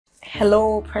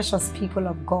Hello, precious people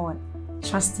of God.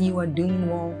 Trust you are doing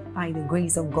well by the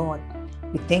grace of God.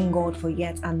 We thank God for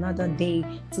yet another day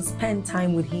to spend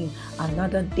time with Him,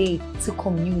 another day to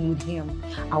commune with Him.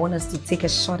 I want us to take a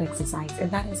short exercise, and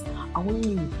that is, I want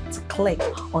you to click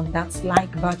on that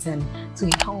like button to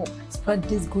help spread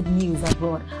this good news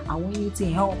abroad. I want you to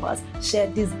help us share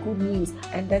this good news,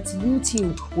 and that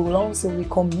YouTube will also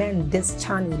recommend this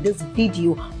channel, this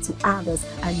video to others,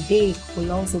 and they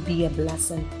will also be a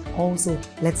blessing. Also,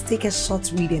 let's take a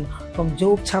short reading from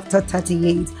Job chapter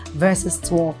 38 verses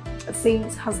 12. It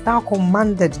says, "Hast thou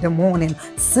commanded the morning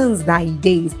since thy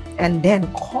days, and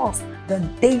then caused the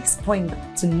day spring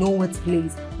to know its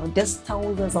place?" Now this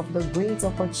tells us of the great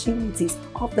opportunities,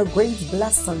 of the great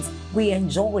blessings we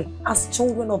enjoy as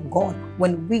children of God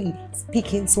when we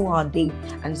speak into our day.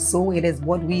 And so it is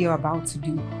what we are about to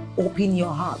do. Open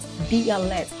your heart, be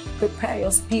alert, prepare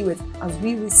your spirit as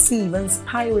we receive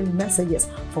inspiring messages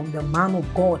from the man of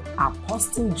God,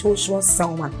 Apostle Joshua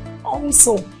Selman.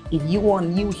 Also, if you are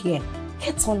new here,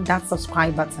 hit on that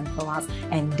subscribe button for us,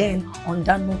 and then on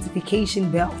that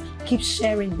notification bell. Keep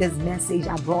sharing this message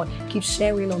abroad. Keep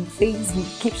sharing on Facebook.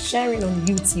 Keep sharing on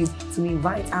YouTube to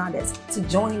invite others to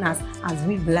join us as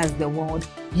we bless the world.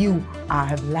 You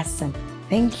are a blessing.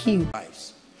 Thank you.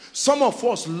 Some of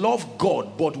us love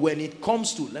God, but when it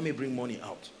comes to, let me bring money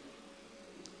out.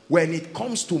 When it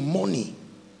comes to money,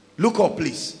 look up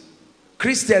please.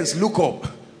 Christians, look up.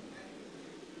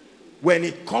 When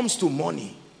it comes to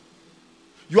money,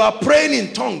 you are praying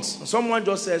in tongues. Someone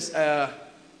just says,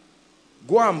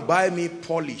 go and buy me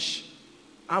polish.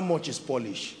 How much is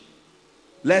polish?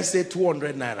 Let's say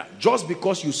 200 naira. Just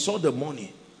because you saw the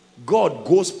money, God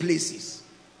goes places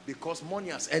because money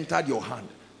has entered your hand.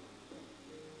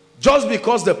 Just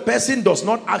because the person does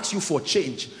not ask you for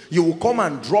change, you will come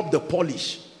and drop the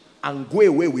polish and go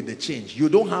away with the change. You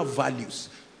don't have values.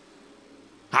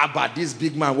 How about this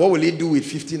big man? What will he do with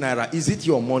 50 naira? Is it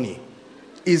your money?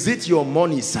 Is it your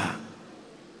money, sir?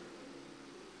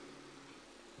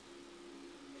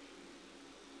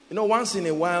 You know, once in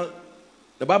a while,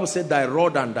 the Bible said, thy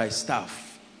rod and thy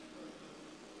staff,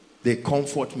 they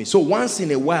comfort me. So once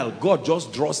in a while, God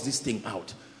just draws this thing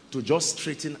out to just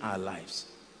straighten our lives.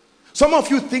 Some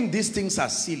of you think these things are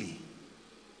silly.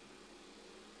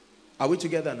 Are we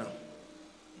together now?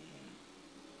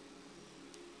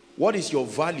 What is your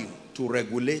value to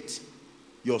regulate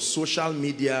your social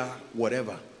media,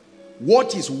 whatever?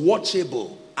 What is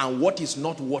watchable and what is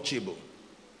not watchable?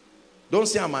 Don't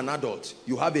say I'm an adult.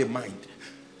 You have a mind.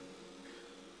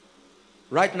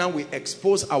 Right now we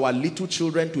expose our little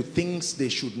children to things they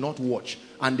should not watch,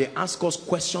 and they ask us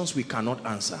questions we cannot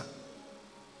answer.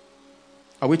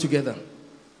 Are we together?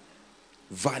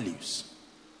 Values.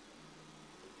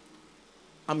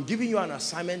 I'm giving you an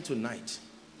assignment tonight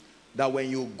that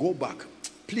when you go back,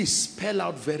 please spell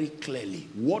out very clearly,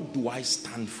 what do I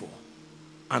stand for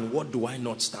and what do I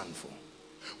not stand for,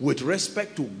 with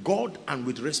respect to God and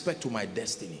with respect to my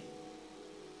destiny.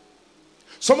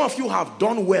 Some of you have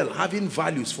done well having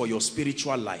values for your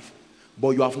spiritual life, but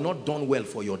you have not done well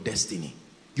for your destiny.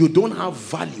 You don't have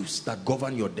values that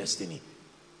govern your destiny.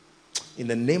 In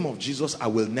the name of Jesus, I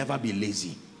will never be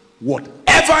lazy.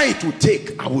 Whatever it will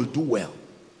take, I will do well.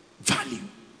 Value.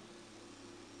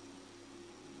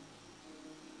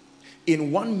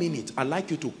 In 1 minute, I'd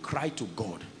like you to cry to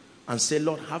God and say,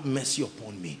 Lord, have mercy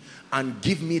upon me and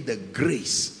give me the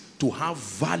grace to have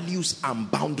values and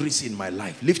boundaries in my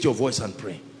life. Lift your voice and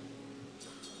pray.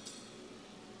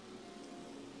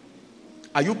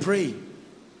 Are you praying?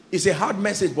 It's a hard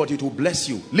message, but it will bless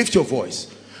you. Lift your voice.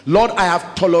 Lord, I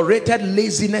have tolerated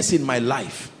laziness in my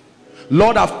life.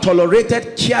 Lord, I've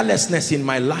tolerated carelessness in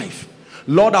my life.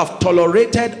 Lord, I've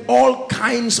tolerated all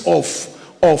kinds of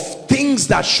things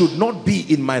that should not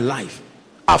be in my life.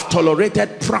 I've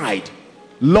tolerated pride.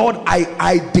 Lord,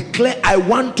 I declare I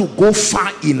want to go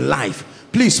far in life.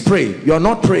 Please pray. You're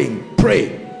not praying.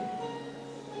 Pray.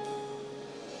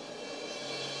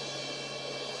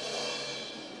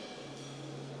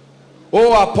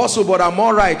 Oh, apostle, but I'm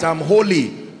all right. I'm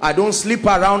holy. I don't sleep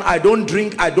around. I don't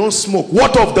drink. I don't smoke.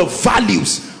 What of the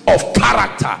values of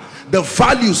character? The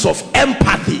values of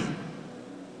empathy?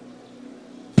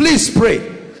 Please pray.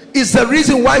 It's the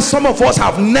reason why some of us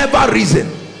have never risen.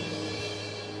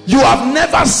 You have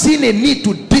never seen a need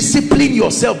to discipline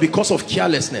yourself because of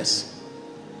carelessness.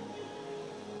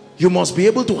 You must be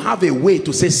able to have a way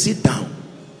to say, sit down.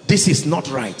 This is not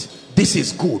right. This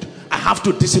is good. I have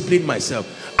to discipline myself.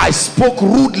 I spoke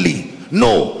rudely.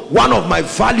 No, one of my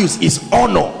values is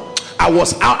honor.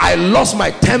 I lost my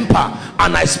temper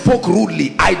and I spoke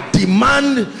rudely. I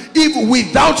demand, if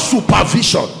without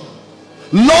supervision,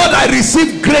 Lord, I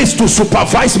receive grace to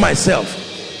supervise myself.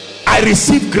 I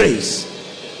receive grace.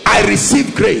 I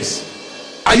receive grace.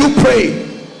 Are you praying?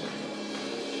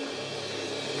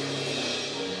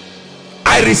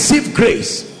 I receive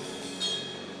grace.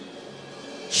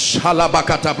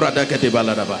 Shalabakata bradakete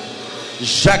baladaba.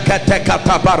 Jakate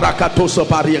kata barakato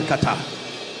sopariakata.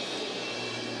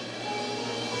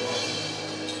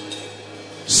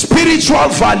 Spiritual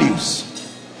values,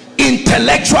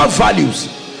 intellectual values,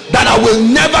 that I will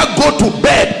never go to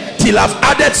bed till I've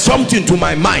added something to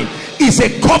my mind, is a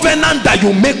covenant that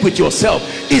you make with yourself.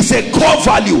 It's a core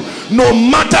value. No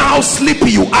matter how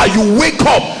sleepy you are, you wake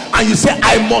up and you say,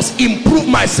 I must improve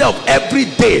myself every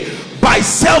day by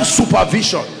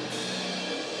self-supervision.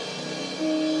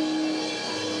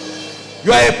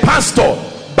 You are a pastor.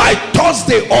 By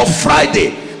Thursday or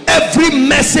Friday, every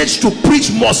message to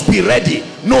preach must be ready,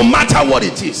 no matter what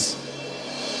it is.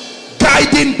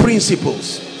 Guiding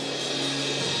principles.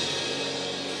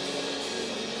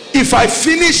 If I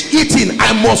finish eating,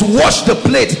 I must wash the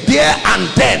plate there and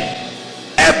then.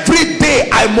 Every day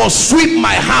I must sweep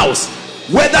my house,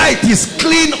 whether it is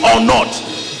clean or not.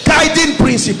 Guiding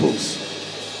principles.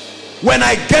 When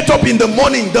I get up in the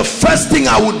morning, the first thing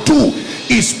I would do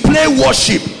is play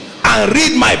worship and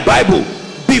read my Bible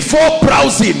before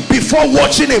browsing, before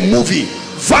watching a movie.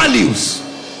 Values.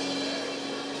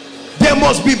 There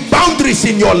must be boundaries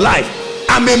in your life.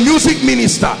 I'm a music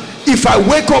minister. If I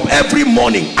wake up every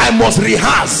morning, I must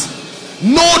rehearse.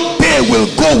 No day will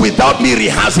go without me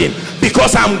rehearsing,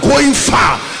 because I'm going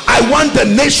far. I want the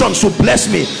nations to bless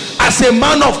me. As a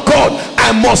man of God,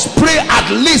 I must pray at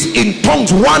least in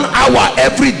tongues 1 hour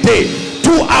every day,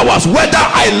 2 hours, whether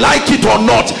I like it or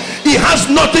not. It has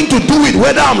nothing to do with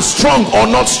whether I'm strong or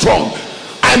not strong.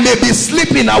 I may be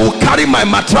sleeping, I will carry my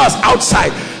mattress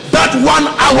outside. That 1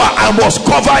 hour I must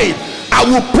cover it. I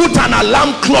will put an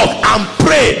alarm clock and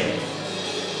pray.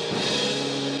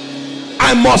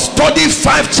 I must study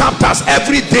 5 chapters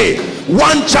every day,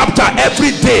 1 chapter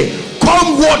every day,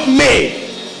 come what may.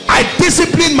 I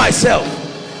discipline myself.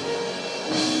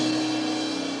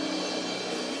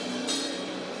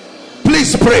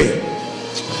 Please pray.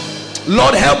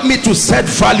 Lord, help me to set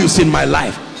values in my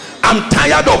life. I'm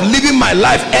tired of living my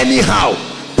life anyhow,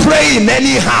 praying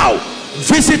anyhow,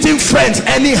 visiting friends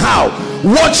anyhow,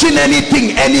 watching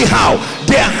anything anyhow.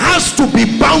 There has to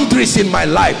be boundaries in my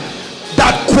life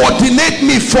that coordinate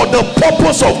me for the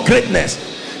purpose of greatness.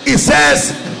 It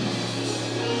says,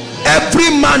 every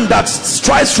man that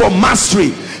strives for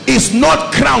mastery is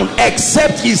not crowned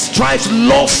except he strives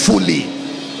lawfully.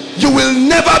 You will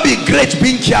never be great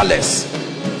being careless.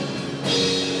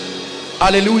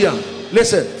 Hallelujah.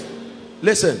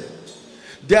 Listen.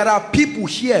 There are people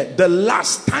here, the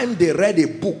last time they read a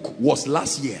book was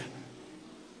last year.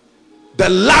 The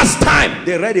last time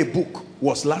they read a book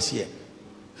was last year.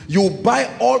 You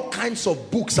buy all kinds of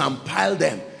books and pile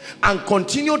them and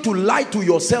continue to lie to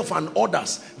yourself and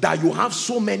others that you have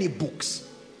so many books.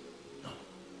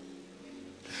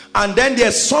 And then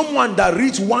there's someone that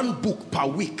reads 1 book per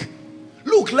week.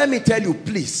 Look, let me tell you,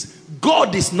 please,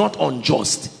 God is not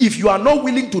unjust. If you are not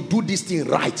willing to do this thing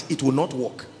right, it will not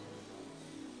work.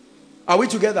 Are we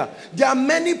together? There are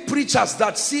many preachers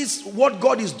that sees what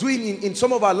God is doing in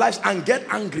some of our lives and get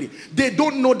angry. They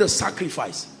don't know the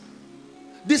sacrifice.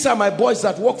 These are my boys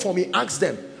that work for me. Ask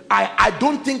them. I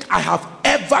don't think I have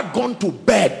ever gone to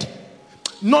bed.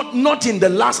 Not in the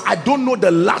last, I don't know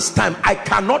the last time. I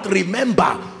cannot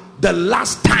remember the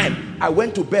last time I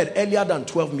went to bed earlier than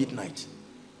 12 midnight.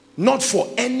 Not for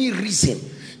any reason.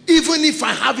 Even if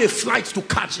I have a flight to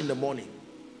catch in the morning.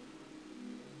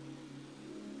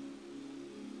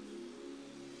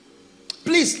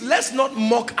 Please, let's not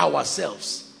mock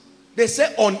ourselves. They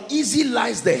say uneasy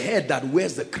lies the head that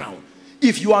wears the crown.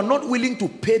 If you are not willing to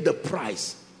pay the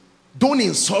price, don't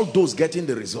insult those getting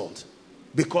the result.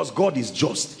 Because God is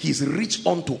just. He's rich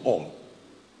unto all.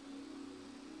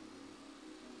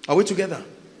 Are we together?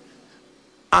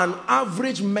 An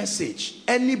average message,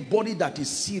 anybody that is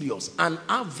serious, an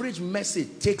average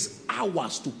message takes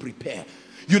hours to prepare.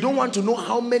 You don't want to know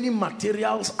how many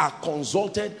materials are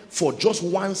consulted for just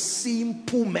one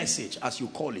simple message, as you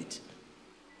call it.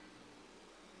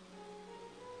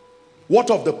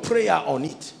 What of the prayer on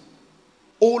it?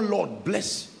 Oh Lord,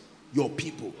 bless your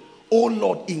people. Oh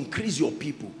Lord, increase your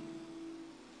people.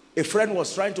 A friend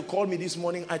was trying to call me this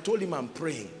morning. I told him I'm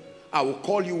praying. I will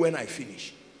call you when I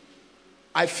finish.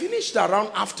 I finished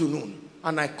around afternoon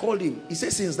and I called him. He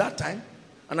said, since that time?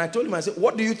 And I told him, I said,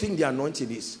 what do you think the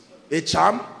anointing is? A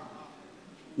charm?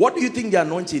 What do you think the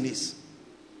anointing is?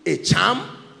 A charm?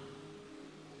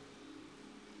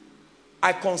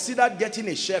 I considered getting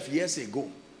a chef years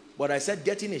ago. But I said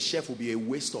getting a chef will be a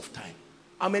waste of time.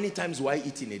 How many times do I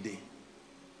eat in a day?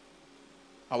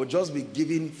 I would just be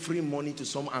giving free money to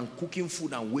someone and cooking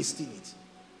food and wasting it.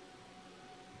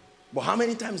 But how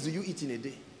many times do you eat in a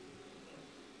day?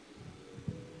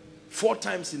 4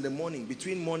 times in the morning,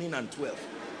 between morning and 12.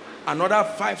 Another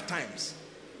 5 times.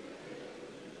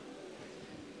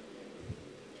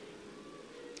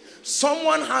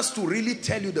 Someone has to really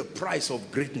tell you the price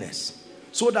of greatness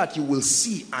so that you will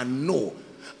see and know.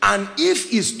 And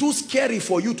if it's too scary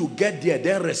for you to get there,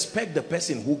 then respect the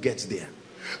person who gets there.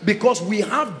 Because we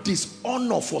have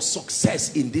dishonor for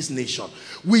success in this nation.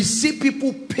 We see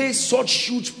people pay such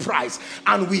huge price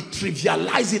and we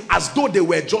trivialize it as though they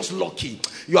were just lucky.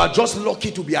 You are just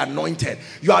lucky to be anointed.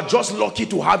 You are just lucky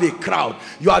to have a crowd.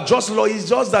 You are just lucky. It's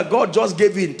just that God just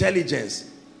gave you intelligence.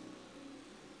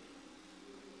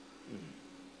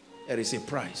 There is a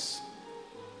price.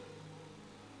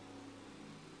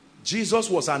 Jesus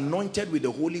was anointed with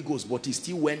the Holy Ghost, but he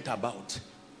still went about.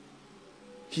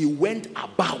 He went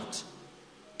about.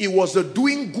 It was the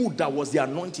doing good that was the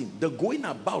anointing. The going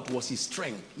about was his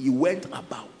strength. He went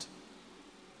about.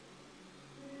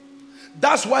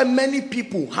 That's why many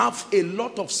people have a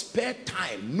lot of spare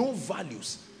time, no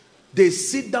values. They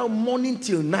sit down morning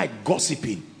till night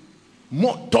gossiping,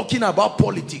 talking about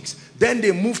politics. Then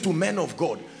they move to men of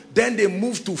God. Then they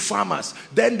move to farmers.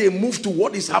 Then they move to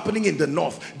what is happening in the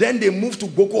north. Then they move to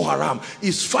Boko Haram.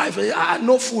 It's 5,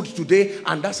 no food today.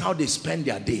 And that's how they spend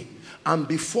their day. And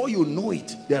before you know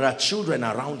it, there are children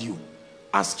around you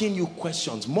asking you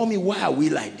questions. Mommy, why are we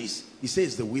like this? He says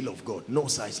it's the will of God. No,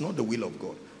 sir, it's not the will of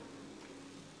God.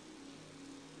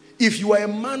 If you are a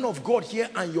man of God here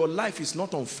and your life is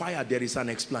not on fire, there is an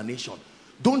explanation.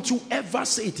 Don't you ever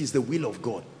say it is the will of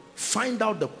God. Find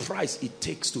out the price it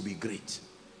takes to be great.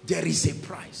 There is a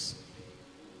price.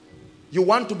 You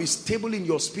want to be stable in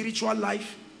your spiritual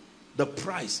life? The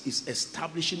price is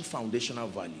establishing foundational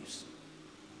values.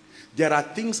 There are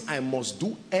things I must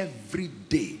do every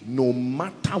day, no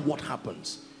matter what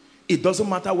happens. It doesn't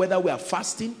matter whether we are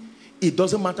fasting. It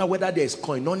doesn't matter whether there is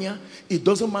koinonia. It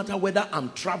doesn't matter whether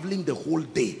I'm traveling the whole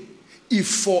day. If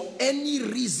for any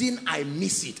reason I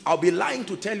miss it, I'll be lying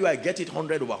to tell you I get it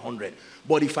 100 over 100.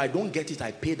 But if I don't get it,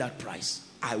 I pay that price.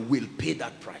 I will pay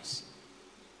that price.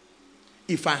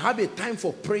 If I have a time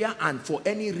for prayer and for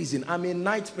any reason, I'm a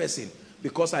night person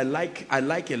because I like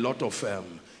a lot of,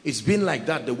 it's been like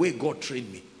that the way God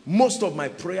trained me. Most of my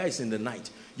prayer is in the night.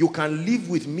 You can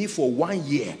live with me for 1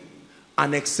 year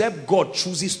and except God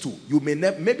chooses to, you may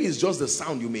never, maybe it's just the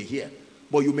sound you may hear,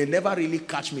 but you may never really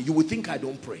catch me. You will think I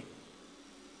don't pray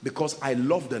because I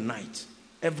love the night.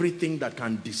 Everything that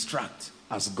can distract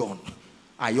has gone.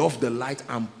 I off the light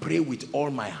and pray with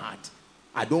all my heart.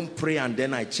 I don't pray and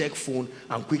then I check phone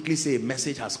and quickly say a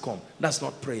message has come. That's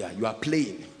not prayer. You are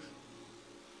playing.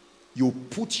 You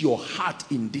put your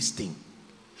heart in this thing.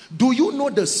 Do you know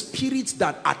the spirits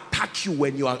that attack you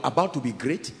when you are about to be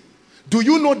great? Do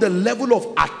you know the level of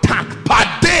attack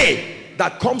per day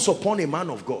that comes upon a man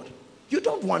of God? You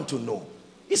don't want to know.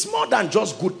 It's more than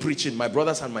just good preaching, my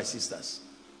brothers and my sisters.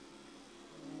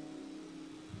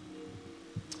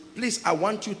 Please, I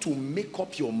want you to make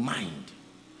up your mind.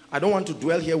 I don't want to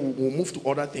dwell here. We'll move to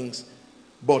other things.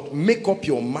 But make up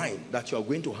your mind that you are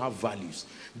going to have values.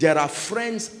 There are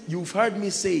friends, you've heard me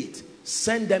say it.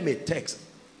 Send them a text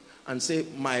and say,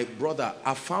 my brother,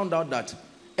 I found out that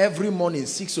every morning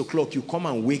 6 o'clock you come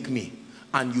and wake me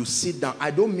and you sit down.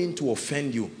 I don't mean to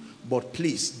offend you, but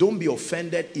please don't be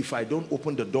offended if I don't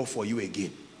open the door for you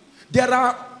again. There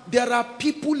are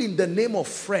people in the name of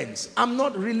friends.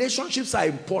 Relationships are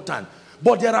important,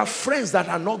 but there are friends that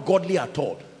are not godly at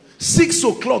all. 6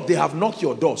 o'clock they have knocked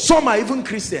your door. Some are even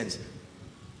Christians.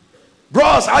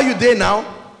 Bros, how you there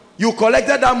now? You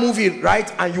collected that movie,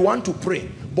 right? And you want to pray,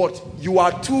 but you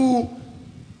are too...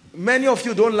 Many of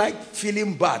you don't like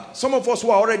feeling bad. Some of us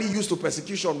who are already used to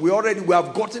persecution, we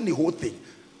have gotten the whole thing.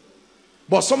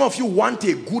 But some of you want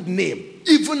a good name,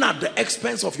 even at the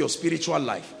expense of your spiritual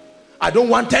life. I don't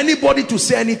want anybody to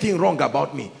say anything wrong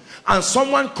about me. And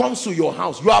someone comes to your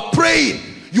house, you are praying,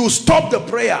 you stop the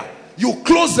prayer, you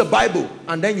close the Bible,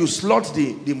 and then you slot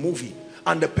the movie.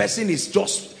 And the person is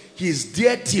just, he's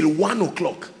there till 1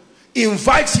 o'clock.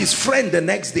 Invites his friend the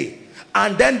next day.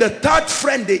 And then the third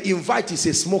friend they invite is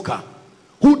a smoker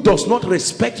who does not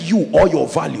respect you or your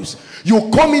values. You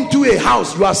come into a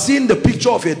house, you are seeing the picture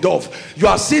of a dove, you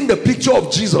are seeing the picture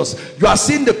of Jesus, you are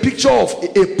seeing the picture of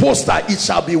a poster, it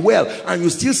shall be well, and you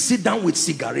still sit down with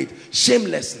cigarette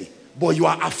shamelessly, but you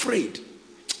are afraid.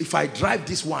 If I drive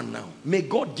this one now, may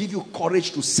God give you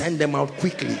courage to send them out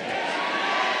quickly.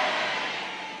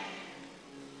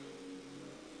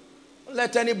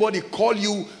 let anybody call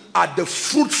you at the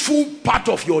fruitful part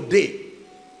of your day.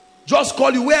 Just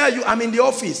call you, where are you? I'm in the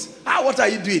office. What are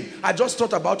you doing? I just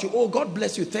thought about you. Oh, God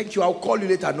bless you. Thank you. I'll call you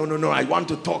later. No. I want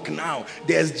to talk now.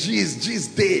 There's G's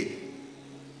day.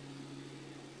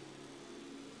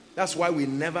 That's why we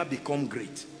never become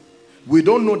great. We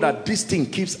don't know that this thing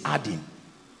keeps adding.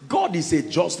 God is a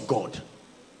just God.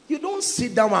 You don't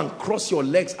sit down and cross your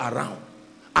legs around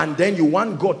and then you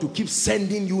want God to keep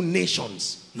sending you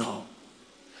nations. No.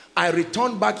 I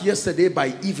returned back yesterday by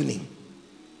evening.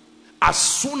 As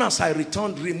soon as I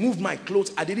returned, removed my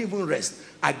clothes, I didn't even rest.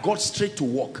 I got straight to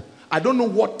work. I don't know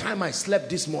what time I slept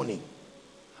this morning.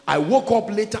 I woke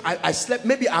up later. I slept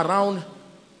maybe around,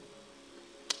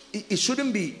 it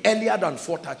shouldn't be earlier than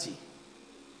 4:30.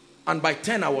 And by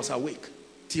 10 I was awake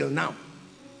till now.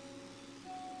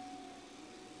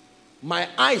 My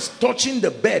eyes touching the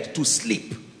bed to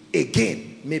sleep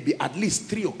again, maybe at least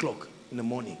 3 o'clock in the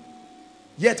morning.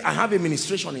 Yet I have a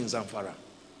ministration in Zamfara.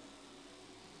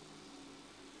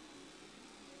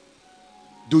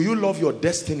 Do you love your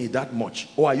destiny that much?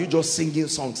 Or are you just singing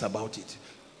songs about it?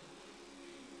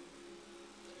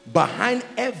 Behind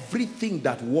everything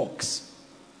that works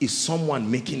is someone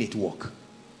making it work.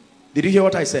 Did you hear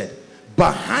what I said?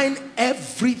 Behind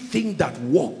everything that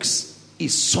works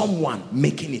is someone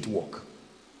making it work.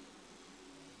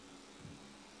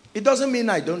 It doesn't mean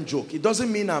I don't joke. It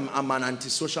doesn't mean I'm an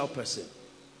antisocial person.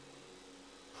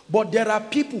 But there are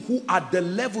people who at the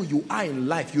level you are in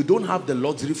life, you don't have the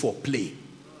luxury for play.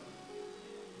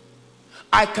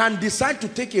 I can decide to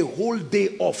take a whole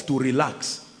day off to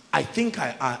relax. I think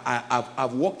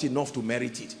I've worked enough to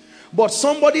merit it. But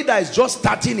somebody that is just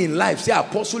starting in life, say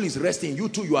Apostle is resting, you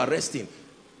too, you are resting.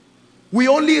 We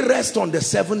only rest on the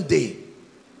 7th day.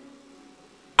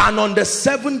 And on the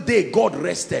 7th day, God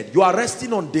rested. You are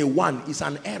resting on day 1. It's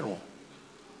an error.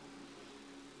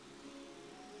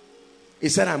 He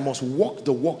said, I must walk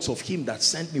the works of him that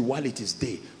sent me while it is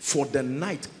day. For the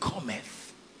night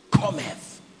cometh,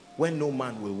 when no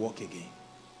man will walk again.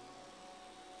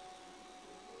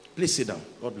 Please sit down.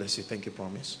 God bless you. Thank you,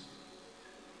 promise.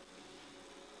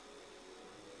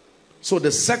 So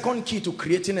the second key to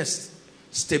creating a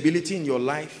stability in your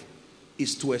life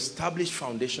is to establish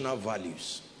foundational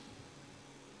values.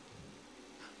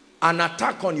 An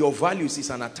attack on your values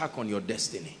is an attack on your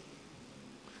destiny.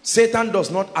 Satan does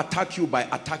not attack you by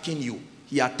attacking you.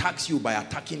 He attacks you by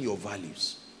attacking your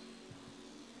values.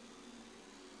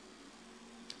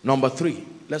 Number 3.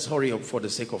 Let's hurry up for the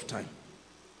sake of time.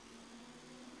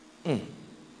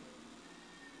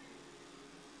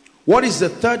 What is the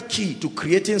third key to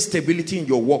creating stability in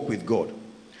your walk with God?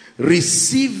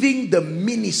 Receiving the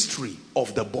ministry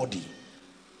of the body.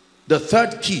 The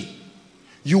third key.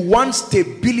 You want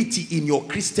stability in your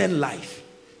Christian life,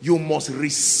 you must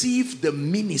receive the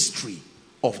ministry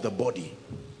of the body.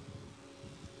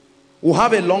 We'll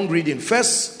have a long reading. 1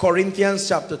 Corinthians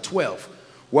chapter 12.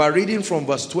 We're reading from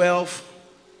verse 12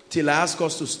 till I ask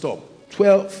us to stop.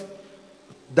 12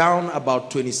 down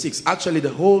about 26. Actually, the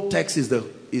whole text is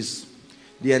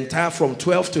the entire from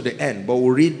 12 to the end, but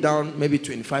we'll read down maybe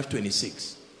 25,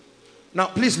 26. Now,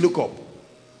 please look up.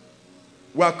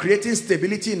 We are creating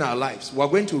stability in our lives. We are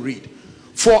going to read.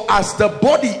 For as the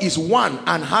body is one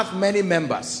and hath many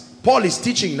members, Paul is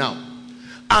teaching now,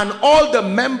 and all the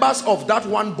members of that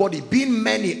one body, being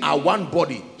many, are one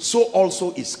body, so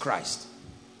also is Christ.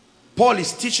 Paul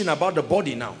is teaching about the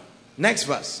body now. Next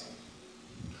verse.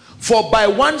 For by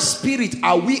one Spirit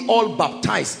are we all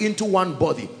baptized into one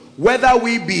body, whether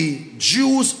we be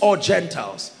Jews or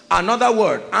Gentiles. Another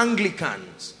word,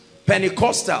 Anglicans,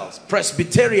 Pentecostals,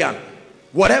 Presbyterian,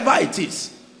 whatever it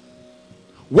is.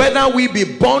 Whether we be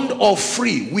bond or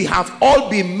free, we have all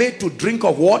been made to drink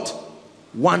of what?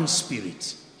 One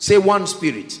Spirit. Say one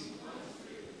Spirit.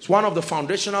 It's one of the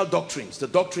foundational doctrines, the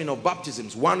doctrine of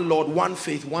baptisms. One Lord, one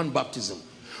faith, one baptism.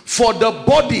 For the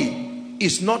body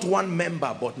is not one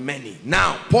member but many.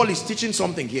 Now, Paul is teaching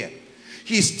something here.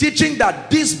 He's teaching that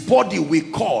this body we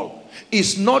call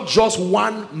is not just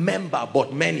one member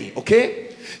but many.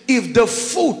 Okay? If the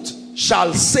foot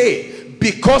shall say,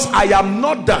 because I am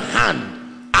not the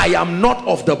hand, I am not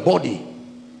of the body,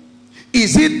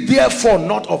 is it therefore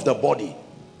not of the body?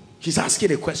 He's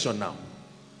asking a question now.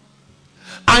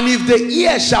 And if the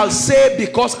ear shall say,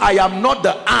 because I am not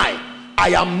the eye, I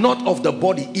am not of the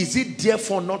body, is it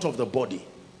therefore not of the body?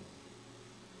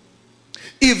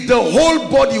 If the whole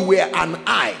body were an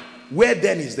eye, where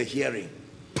then is the hearing?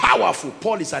 Powerful.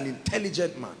 Paul is an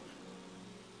intelligent man.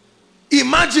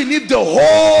 Imagine if the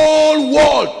whole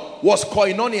world was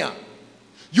koinonia.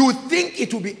 You would think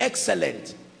it would be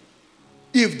excellent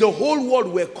if the whole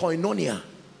world were koinonia.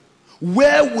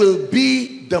 Where will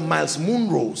be the Miles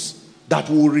Monroes that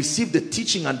will receive the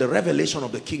teaching and the revelation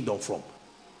of the kingdom from?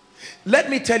 Let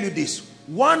me tell you this.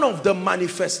 One of the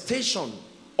manifestations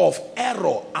of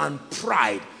error and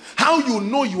pride, how you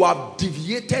know you have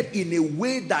deviated in a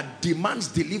way that demands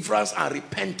deliverance and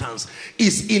repentance,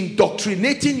 is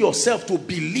indoctrinating yourself to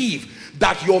believe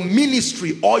that your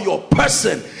ministry or your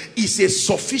person is a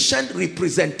sufficient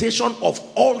representation of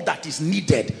all that is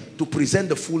needed to present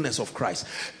the fullness of Christ.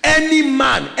 Any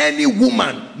man, any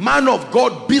woman, man of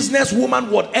God, businesswoman,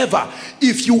 whatever,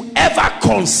 if you ever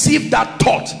conceive that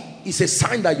thought, it's a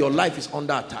sign that your life is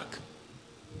under attack.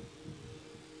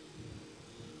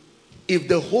 If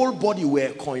the whole body were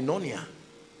koinonia,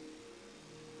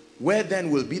 where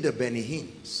then will be the Benny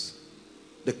Hinns,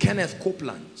 the Kenneth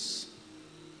Copelands,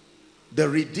 the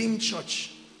Redeemed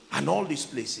Church, and all these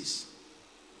places?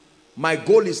 My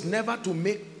goal is never to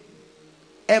make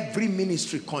every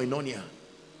ministry koinonia.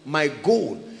 My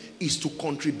goal is to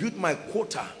contribute my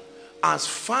quota as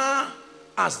far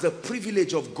as the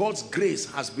privilege of God's grace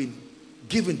has been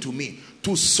given to me,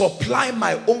 to supply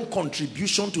my own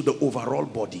contribution to the overall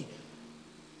body.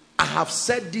 I have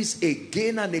said this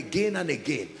again and again and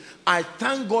again. I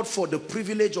thank God for the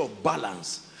privilege of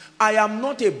balance. I am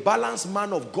not a balanced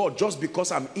man of God just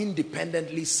because I'm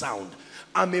independently sound.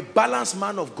 I'm a balanced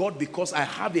man of God because I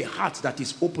have a heart that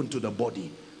is open to the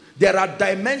body. There are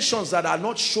dimensions that are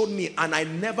not shown me and I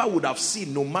never would have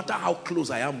seen, no matter how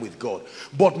close I am with God.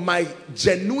 But my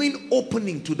genuine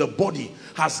opening to the body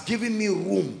has given me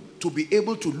room to be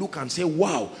able to look and say,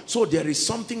 wow, so there is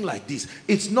something like this.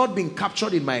 It's not been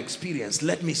captured in my experience.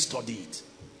 Let me study it.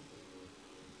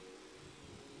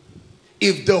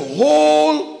 If the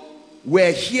whole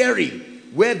were hearing,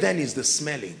 where then is the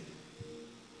smelling?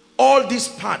 All these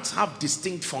parts have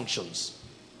distinct functions.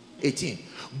 18.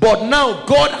 But now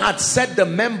God had set the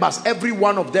members, every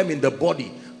one of them in the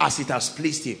body, as it has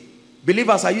pleased him.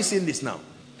 Believers, are you seeing this now?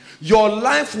 Your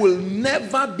life will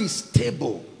never be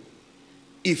stable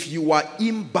if you are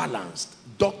imbalanced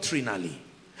doctrinally.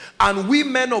 And we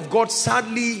men of God,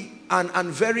 sadly, and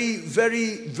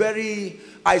very,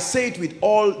 I say it with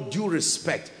all due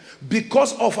respect,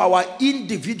 because of our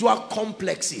individual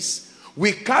complexes,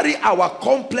 we carry our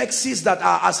complexes that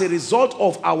are as a result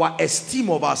of our esteem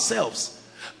of ourselves,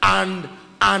 and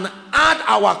add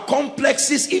our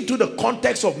complexes into the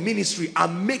context of ministry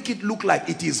and make it look like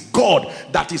it is God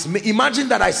that is. Imagine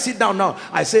that I sit down now,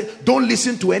 I say, don't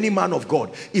listen to any man of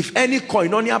God. If any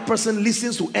koinonia person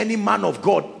listens to any man of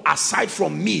God aside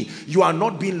from me, you are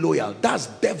not being loyal. That's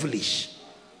devilish.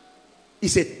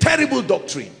 It's a terrible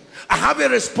doctrine. I have a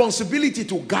responsibility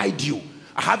to guide you.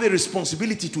 I have a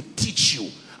responsibility to teach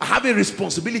you. I have a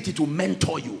responsibility to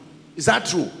mentor you. Is that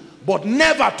true? But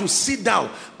never to sit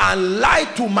down and lie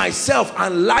to myself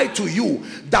and lie to you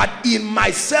that in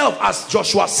myself, as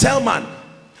Joshua Selman,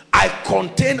 I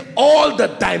contain all the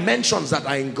dimensions that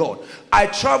are in God. I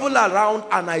travel around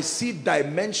and I see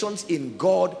dimensions in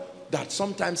God that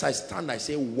sometimes I stand, I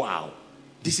say, wow,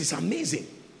 this is amazing.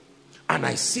 And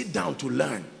I sit down to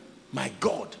learn. My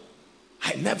God,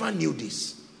 I never knew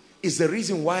this. It's the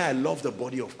reason why I love the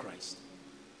body of Christ.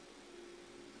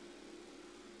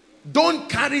 Don't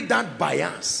carry that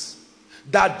bias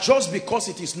that just because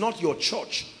it is not your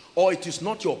church or it is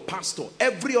not your pastor,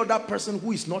 every other person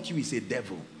who is not you is a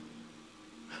devil.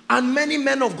 And many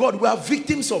men of God, we are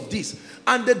victims of this.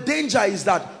 And the danger is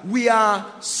that we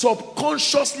are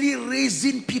subconsciously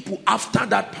raising people after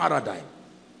that paradigm.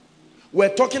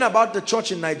 We're talking about the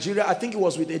church in Nigeria. I think it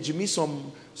was with Ejimi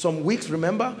some weeks,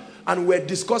 remember? And we're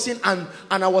discussing, and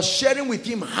I was sharing with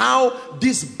him how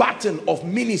this baton of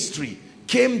ministry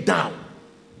came down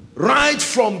right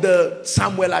from the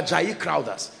Samuel Ajayi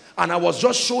Crowders. And I was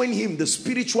just showing him the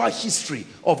spiritual history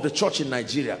of the church in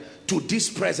Nigeria to this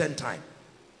present time.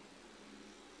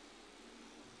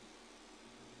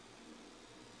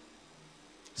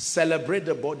 Celebrate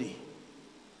the body.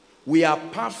 We are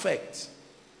perfect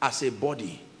as a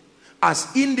body. As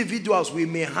individuals, we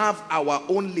may have our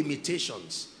own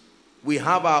limitations. We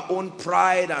have our own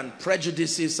pride and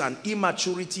prejudices and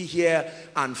immaturity here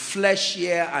and flesh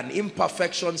here and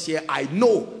imperfections here. I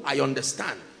know, I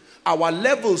understand. Our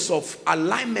levels of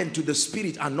alignment to the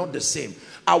Spirit are not the same.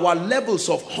 Our levels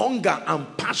of hunger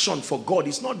and passion for God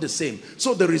is not the same.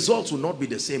 So the results will not be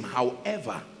the same.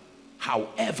 However,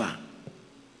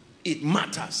 it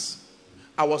matters.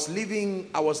 I was leaving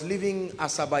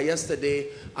Asaba yesterday,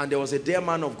 and there was a dear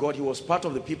man of God. He was part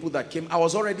of the people that came. I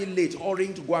was already late,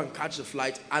 hurrying to go and catch the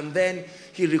flight, and then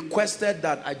he requested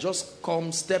that I just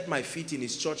come step my feet in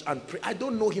his church and pray. I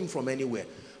don't know him from anywhere.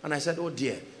 And I said, oh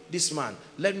dear, this man,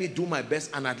 let me do my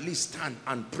best and at least stand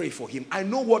and pray for him. I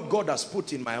know what God has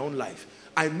put in my own life.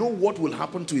 I know what will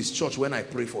happen to his church when I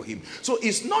pray for him. So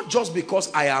it's not just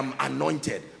because I am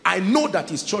anointed. I know that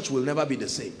his church will never be the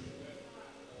same.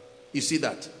 You see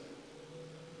that?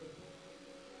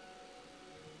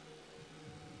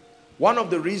 One of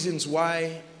the reasons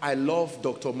why I love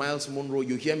Dr. Miles Monroe,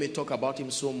 you hear me talk about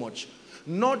him so much,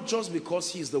 not just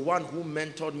because he's the one who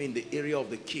mentored me in the area of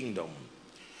the kingdom,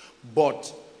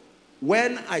 but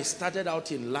when I started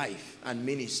out in life and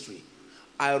ministry,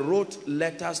 I wrote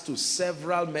letters to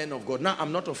several men of God. Now,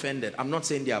 I'm not offended. I'm not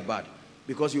saying they are bad.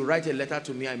 Because you write a letter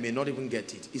to me, I may not even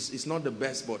get it. It's not the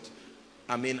best, but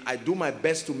I mean, I do my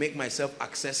best to make myself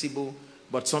accessible,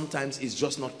 but sometimes it's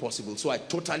just not possible. So I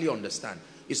totally understand.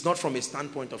 It's not from a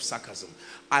standpoint of sarcasm.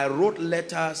 I wrote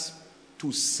letters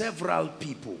to several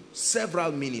people,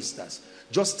 several ministers,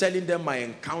 just telling them my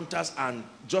encounters and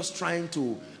just trying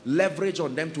to leverage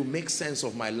on them to make sense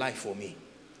of my life for me.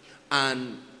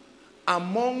 And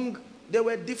there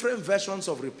were different versions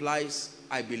of replies,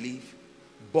 I believe,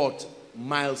 but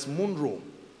Miles Monroe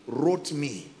wrote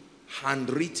me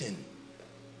handwritten,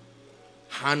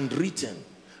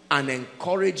 and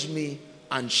encouraged me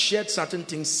and shared certain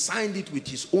things, signed it with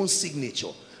his own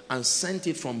signature and sent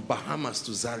it from Bahamas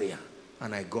to Zaria,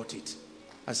 and I got it.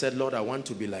 I said, Lord, I want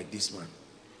to be like this man.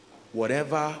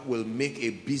 Whatever will make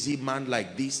a busy man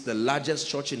like this, the largest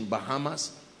church in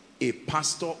Bahamas, a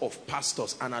pastor of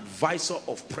pastors, an advisor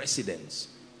of presidents,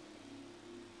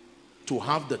 to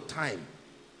have the time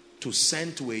to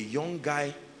send to a young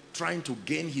guy trying to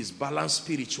gain his balance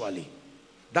spiritually.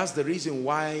 That's the reason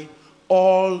why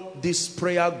all these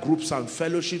prayer groups and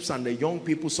fellowships and the young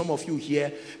people, some of you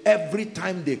here, every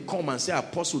time they come and say,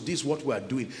 Apostle, this is what we are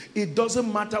doing, it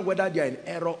doesn't matter whether they are in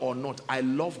error or not. I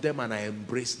love them and I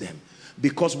embrace them.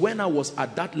 Because when I was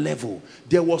at that level,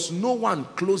 there was no one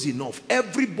close enough.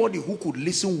 Everybody who could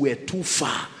listen were too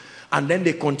far. And then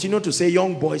they continue to say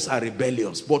young boys are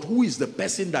rebellious. But who is the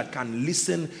person that can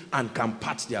listen and can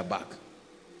pat their back?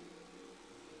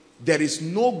 There is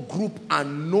no group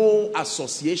and no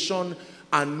association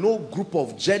and no group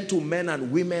of gentlemen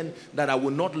and women that I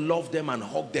will not love them and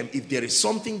hug them. If there is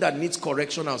something that needs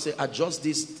correction, I'll say adjust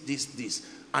this,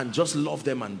 and just love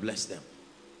them and bless them.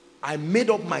 I made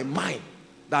up my mind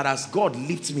that as God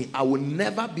lifts me, I will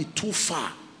never be too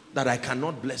far that I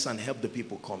cannot bless and help the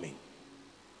people coming.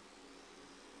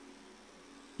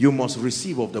 You must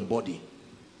receive of the body.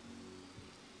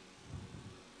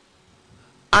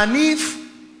 And if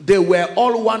they were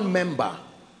all one member,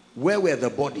 where were the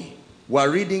body?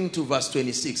 We're reading to verse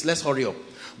 26. Let's hurry up.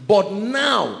 But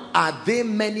now are they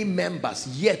many members,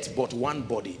 yet but one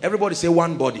body. Everybody say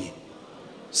one body.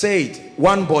 Say it.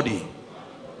 One body.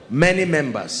 Many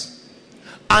members.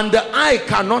 And the eye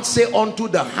cannot say unto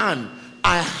the hand,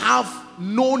 I have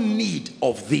no need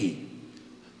of thee.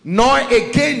 Nor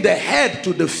again the head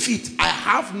to the feet, I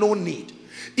have no need.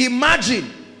 Imagine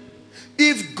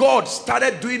if God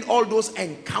started doing all those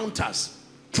encounters,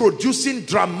 producing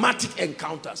dramatic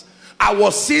encounters. I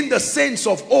was seeing the saints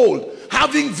of old,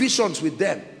 having visions with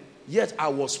them. Yet I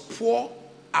was poor,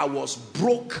 I was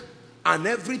broke, and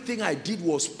everything I did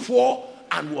was poor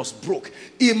and was broke.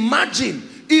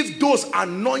 Imagine if those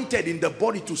anointed in the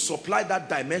body to supply that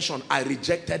dimension, I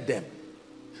rejected them.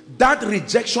 That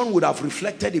rejection would have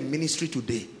reflected in ministry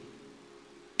today.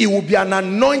 It would be an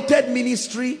anointed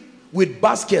ministry with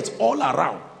baskets all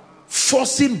around,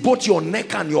 forcing both your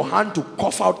neck and your hand to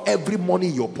cough out every money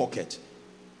in your pocket.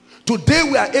 Today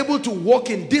we are able to walk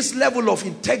in this level of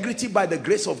integrity by the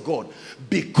grace of God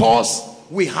because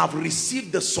we have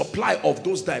received the supply of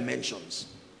those dimensions.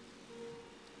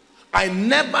 I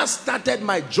never started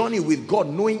my journey with God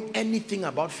knowing anything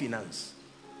about finance.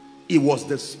 It was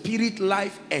the spirit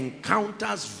life,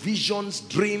 encounters, visions,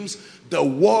 dreams, the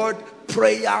word,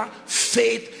 prayer,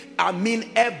 faith. I mean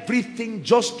everything.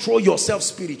 Just throw yourself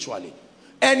spiritually.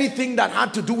 Anything that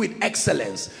had to do with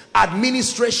excellence,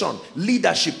 administration,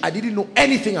 leadership, I didn't know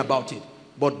anything about it.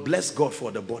 But bless God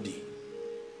for the body.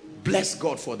 Bless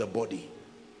God for the body.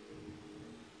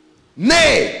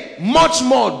 Nay, much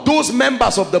more, those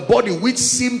members of the body which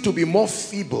seem to be more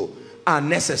feeble are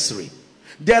necessary.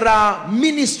 There are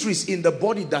ministries in the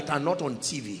body that are not on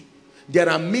TV. There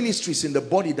are ministries in the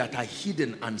body that are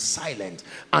hidden and silent.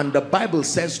 And the Bible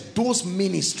says those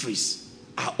ministries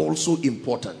are also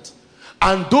important.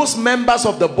 And those members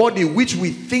of the body which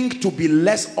we think to be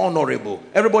less honorable.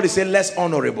 Everybody say less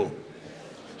honorable.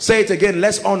 Say it again,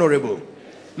 less honorable.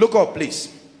 Look up,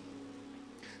 please.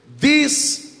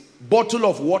 This bottle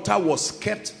of water was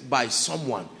kept by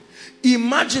someone.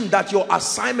 Imagine that your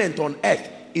assignment on earth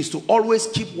is to always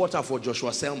keep water for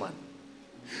Joshua Selman.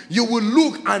 You will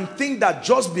look and think that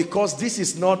just because this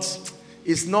is not,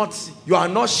 you are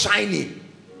not shining.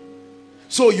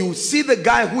 So you see the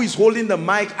guy who is holding the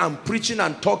mic and preaching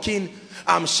and talking.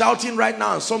 I'm shouting right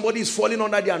now and somebody is falling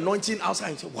under the anointing outside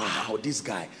and say, wow, this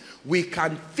guy. We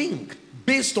can think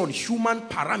based on human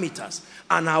parameters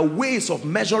and our ways of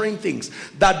measuring things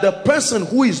that the person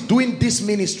who is doing this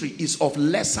ministry is of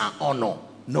lesser honor.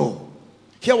 No.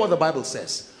 Hear what the Bible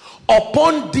says.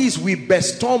 Upon this we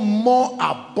bestow more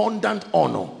abundant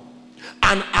honor,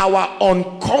 and our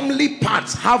uncomely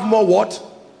parts have more what?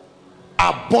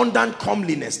 Abundant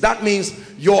comeliness. That means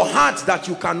your heart that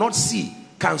you cannot see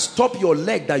can stop your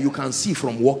leg that you can see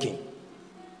from walking.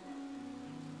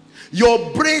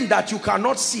 Your brain that you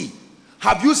cannot see.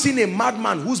 Have you seen a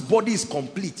madman whose body is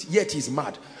complete yet he's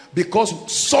mad?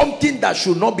 Because something that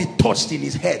should not be touched in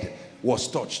his head was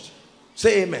touched.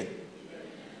 Say amen.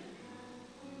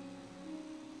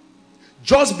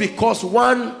 Just because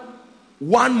one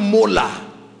molar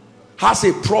has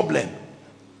a problem,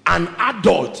 an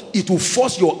adult, it will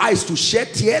force your eyes to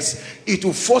shed tears. It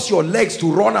will force your legs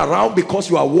to run around because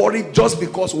you are worried just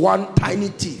because one tiny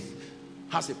teeth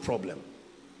has a problem.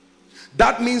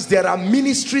 That means there are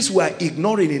ministries we are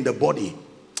ignoring in the body.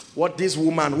 What this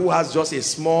woman who has just a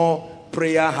small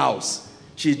prayer house,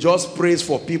 she just prays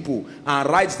for people and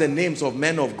writes the names of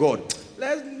men of God.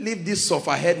 Let's leave this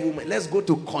suffer-head woman. Let's go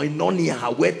to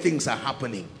Koinonia where things are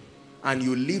happening. And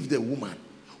you leave the woman.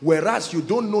 Whereas you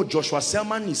don't know Joshua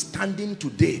Selman is standing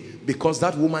today because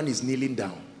that woman is kneeling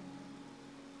down.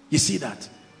 You see that?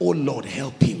 Oh Lord,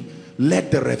 help him.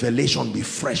 Let the revelation be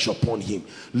fresh upon him.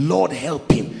 Lord,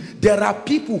 help him. There are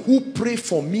people who pray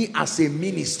for me as a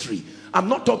ministry. I'm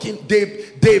not talking,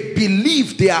 they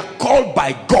believe they are called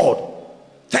by God.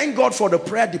 Thank God for the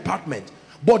prayer department.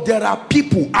 But there are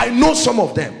people, I know some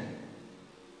of them,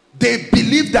 they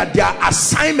believe that their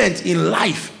assignment in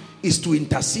life is to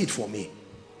intercede for me.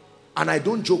 And I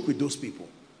don't joke with those people.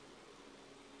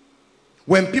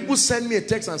 When people send me a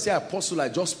text and say, Apostle, I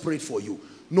just prayed for you.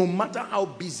 No matter how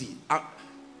busy,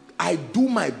 I do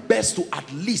my best to,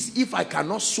 at least, if I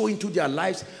cannot sow into their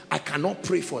lives, I cannot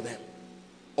pray for them.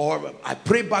 Or I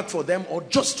pray back for them, or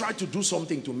just try to do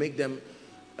something to make them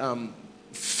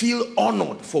feel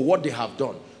honored for what they have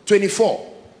done.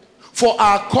 24. For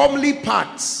our comely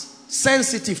parts,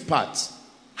 sensitive parts,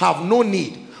 have no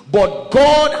need. But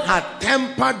God had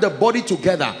tempered the body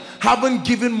together, having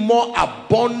given more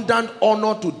abundant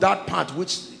honor to that part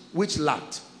which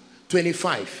lacked.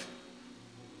 25.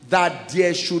 That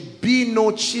there should be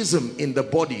no schism in the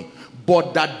body,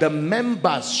 but that the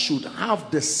members should have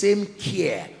the same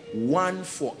care one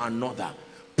for another.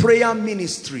 Prayer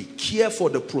ministry, care for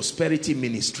the prosperity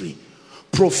ministry.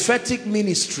 Prophetic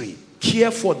ministry,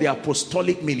 care for the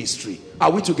apostolic ministry.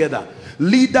 Are we together?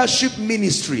 Leadership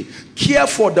ministry, care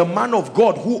for the man of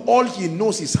God who all he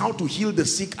knows is how to heal the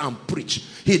sick and preach.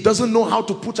 He doesn't know how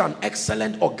to put an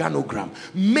excellent organogram.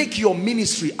 Make your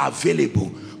ministry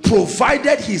available,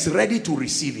 provided he's ready to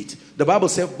receive it. The Bible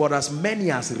says, but as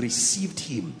many as received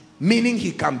him, meaning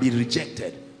he can be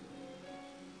rejected.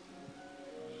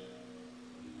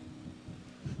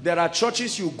 There are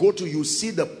churches you go to, you see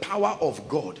the power of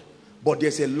God, but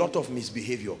there's a lot of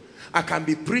misbehavior. I can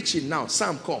be preaching now,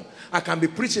 Sam, come. I can be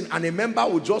preaching and a member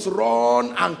will just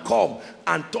run and come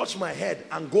and touch my head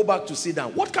and go back to sit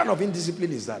down. What kind of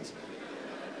indiscipline is that?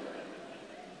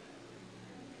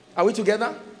 Are we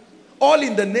together? All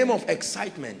in the name of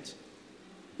excitement.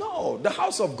 No, the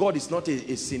house of God is not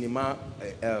a cinema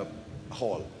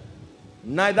hall.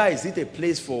 Neither is it a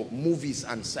place for movies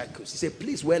and circus. It's a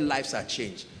place where lives are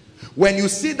changed. When you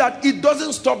see that, it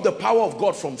doesn't stop the power of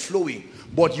God from flowing,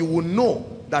 but you will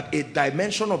know that a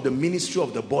dimension of the ministry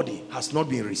of the body has not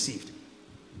been received.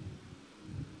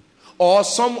 Or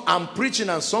I'm preaching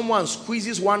and someone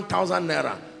squeezes 1,000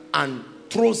 naira and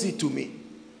throws it to me.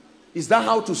 Is that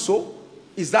how to sow?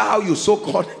 Is that how you sow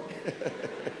corn?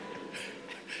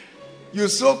 You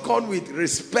sow corn with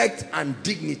respect and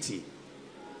dignity.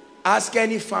 Ask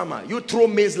any farmer. You throw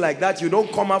maize like that, you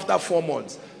don't come after 4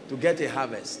 months to get a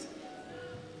harvest.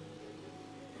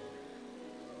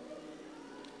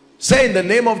 Say, in the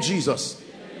name of Jesus,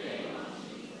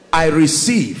 I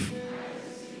receive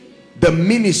the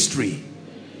ministry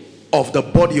of the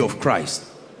body of Christ.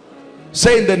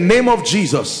 Say, in the name of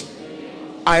Jesus,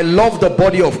 I love the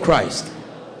body of Christ,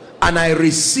 and I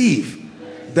receive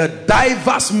the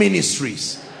diverse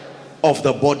ministries of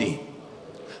the body.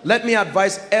 Let me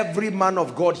advise every man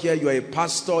of God here, you are a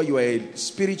pastor, you are a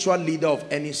spiritual leader of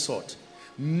any sort.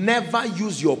 Never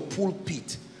use your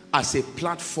pulpit as a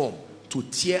platform to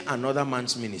tear another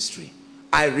man's ministry.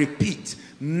 I repeat,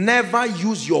 never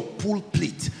use your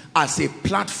pulpit as a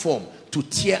platform to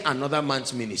tear another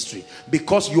man's ministry,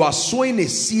 because you are sowing a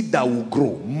seed that will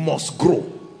grow, must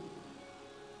grow.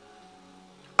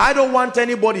 I don't want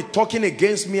anybody talking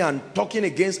against me and talking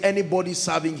against anybody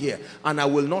serving here, and I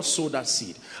will not sow that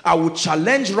seed. I will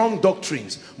challenge wrong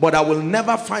doctrines, but I will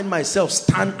never find myself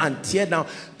stand and tear down.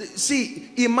 See,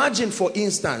 imagine for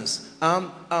instance,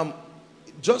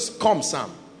 just come, Sam.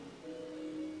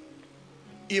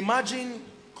 Imagine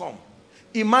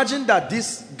that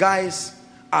these guys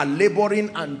are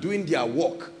laboring and doing their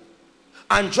work,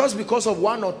 and just because of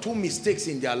one or two mistakes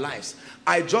in their lives,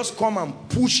 I just come and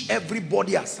push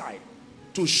everybody aside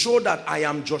to show that I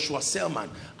am Joshua Selman.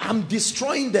 I'm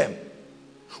destroying them.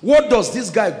 What does this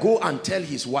guy go and tell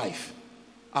his wife?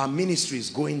 Our ministry is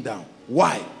going down.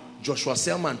 Why? Joshua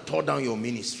Selman tore down your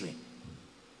ministry.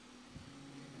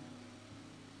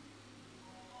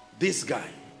 This guy.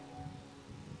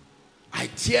 I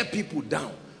tear people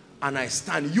down and I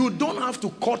stand. You don't have to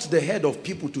cut the head of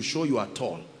people to show you are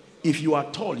tall. If you are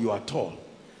tall, you are tall.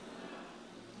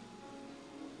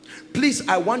 Please,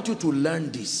 I want you to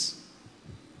learn this,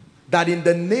 that in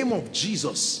the name of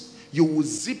Jesus, you will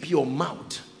zip your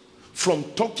mouth from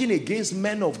talking against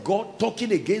men of God,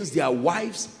 talking against their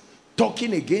wives,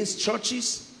 talking against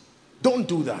churches. Don't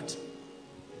do that.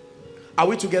 Are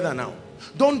we together now?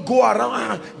 Don't go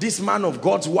around, this man of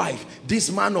God's wife,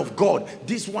 this man of God,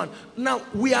 this one. Now,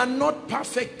 we are not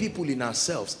perfect people in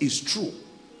ourselves, it's true.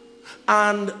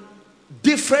 And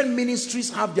different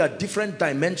ministries have their different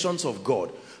dimensions of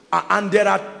God. And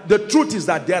the truth is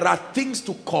that there are things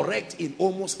to correct in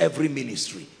almost every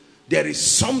ministry. There is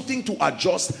something to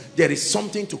adjust, there is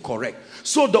something to correct.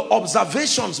 So the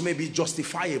observations may be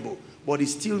justifiable, but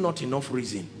it's still not enough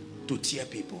reason to tear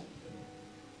people.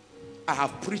 I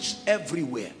have preached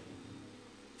everywhere,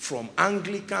 from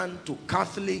Anglican to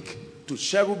Catholic to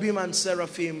Cherubim and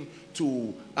Seraphim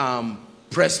to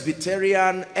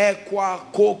Presbyterian,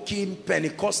 Equa, Cokin,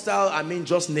 Pentecostal. I mean,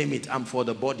 just name it. I'm for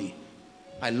the body.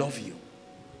 I love you.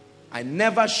 I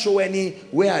never show any,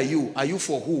 where are you? Are you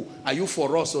for who? Are you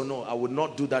for us or no? I would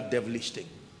not do that devilish thing.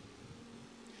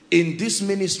 In this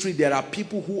ministry, there are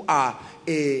people who are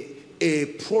a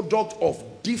product of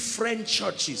different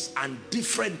churches and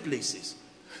different places.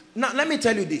 Now, let me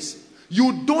tell you this.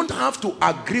 You don't have to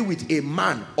agree with a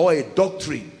man or a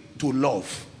doctrine to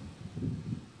love.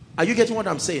 Are you getting what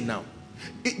I'm saying now?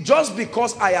 Just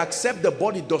because I accept the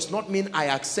body does not mean I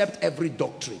accept every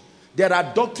doctrine. There are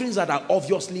doctrines that are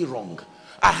obviously wrong.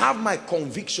 I have my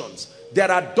convictions.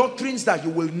 There are doctrines that you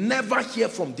will never hear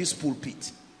from this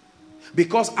pulpit.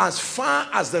 Because as far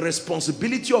as the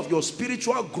responsibility of your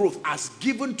spiritual growth as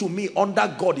given to me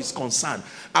under God is concerned,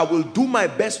 I will do my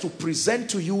best to present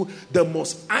to you the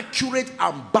most accurate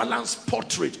and balanced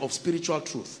portrait of spiritual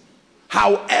truth.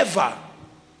 However,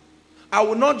 I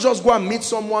will not just go and meet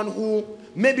someone who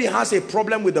maybe has a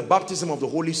problem with the baptism of the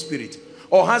Holy Spirit,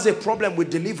 or has a problem with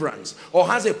deliverance, or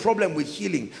has a problem with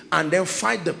healing, and then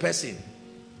fight the person.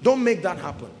 Don't make that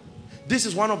happen. This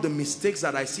is one of the mistakes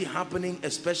that I see happening,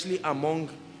 especially among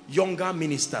younger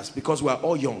ministers, because we are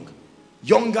all young.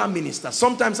 Younger ministers.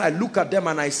 Sometimes I look at them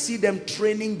and I see them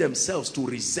training themselves to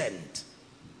resent.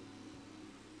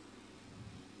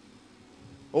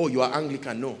 Oh, you are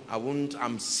Anglican? No, I won't.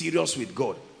 I'm serious with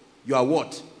God. You are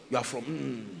what? You are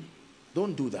from...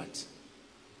 Don't do that.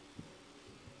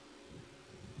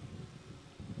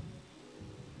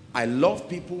 I love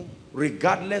people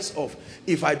regardless of,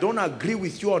 if I don't agree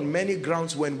with you on many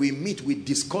grounds, when we meet, we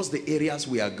discuss the areas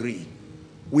we agree.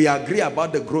 We agree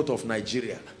about the growth of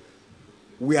Nigeria.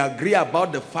 We agree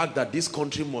about the fact that this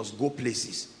country must go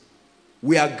places.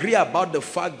 We agree about the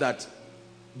fact that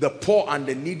the poor and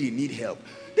the needy need help.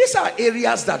 These are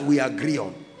areas that we agree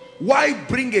on. Why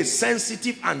bring a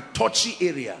sensitive and touchy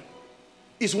area?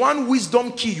 It's one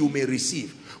wisdom key you may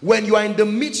receive. When you are in the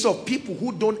midst of people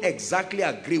who don't exactly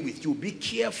agree with you, be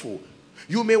careful.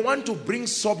 You may want to bring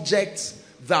subjects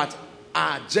that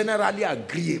are generally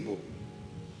agreeable.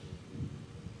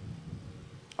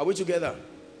 Are we together?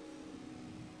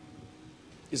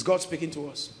 Is God speaking to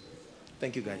us?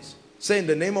 Thank you, guys. Say, in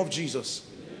the name of Jesus,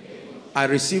 I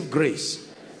receive grace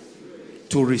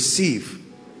to receive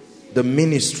the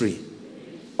ministry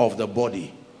of the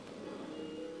body.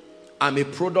 I'm a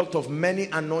product of many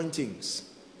anointings.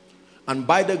 And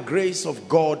by the grace of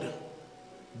God,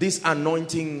 these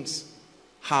anointings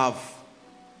have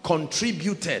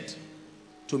contributed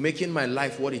to making my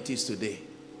life what it is today.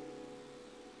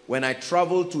 When I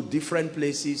travel to different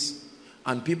places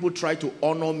and people try to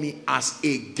honor me as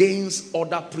against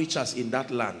other preachers in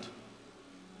that land,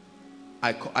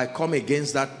 I come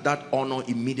against that honor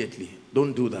immediately.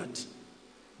 Don't do that.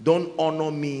 Don't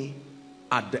honor me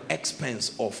at the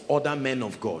expense of other men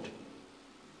of God.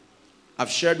 I've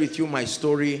shared with you my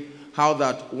story, how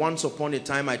that once upon a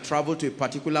time I traveled to a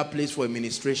particular place for a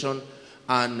ministration,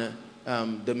 and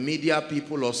the media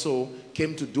people also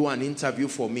came to do an interview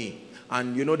for me.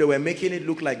 And you know, they were making it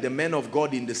look like the men of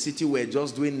God in the city were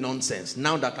just doing nonsense.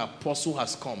 Now that apostle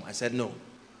has come, I said, no,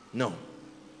 don't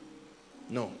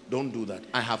do that.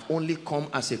 I have only come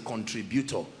as a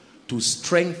contributor to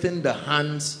strengthen the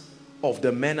hands of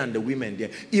the men and the women there.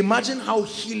 Imagine how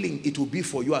healing it will be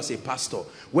for you as a pastor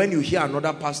when you hear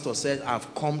another pastor say,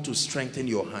 I've come to strengthen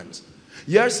your hands.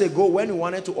 Years ago, when we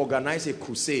wanted to organize a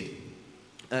crusade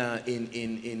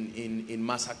in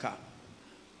Massacre,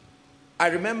 I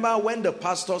remember when the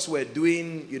pastors were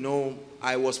doing, you know,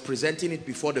 I was presenting it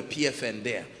before the PFN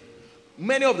there.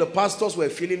 Many of the pastors were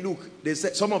feeling, look, they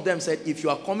said, some of them said, if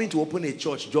you are coming to open a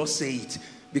church, just say it.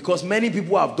 Because many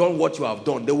people have done what you have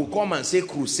done. They will come and say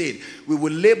crusade. We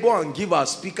will labor and give our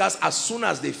speakers. As soon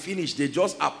as they finish, they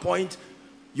just appoint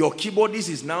your keyboardist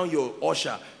is now your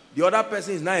usher. The other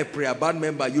person is now a prayer band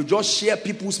member. You just share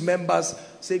people's members.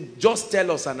 Say, just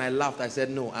tell us. And I laughed. I said,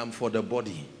 no, I'm for the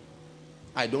body.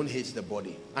 I don't hate the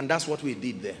body. And that's what we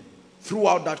did there.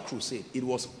 Throughout that crusade, it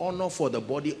was honor for the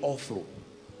body all through.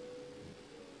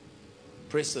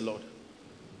 Praise the Lord.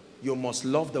 You must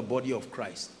love the body of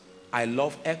Christ. I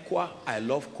love Equa, I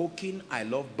love Cooking, I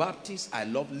love Baptist, I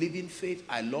love Living Faith,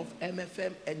 I love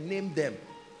MFM, and name them.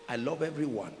 I love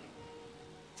everyone.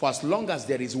 For as long as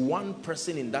there is one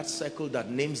person in that circle that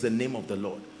names the name of the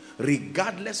Lord,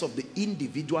 regardless of the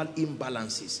individual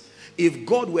imbalances, if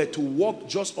God were to work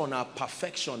just on our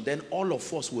perfection, then all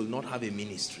of us will not have a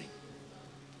ministry.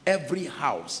 Every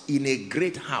house, in a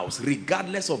great house,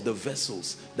 regardless of the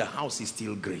vessels, the house is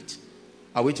still great.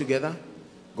 Are we together?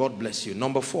 God bless you.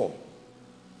 Number 4.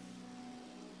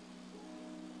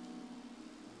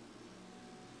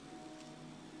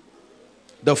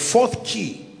 The fourth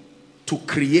key to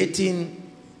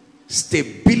creating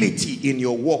stability in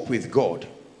your walk with God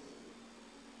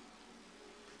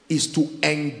is to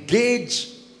engage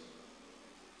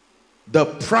the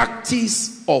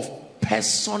practice of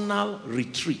personal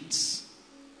retreats.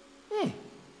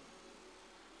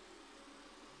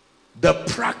 The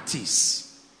practice.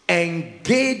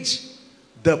 Engage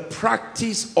the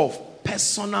practice of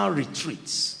personal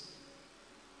retreats.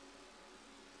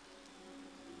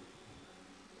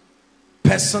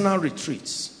 Personal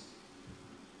retreats.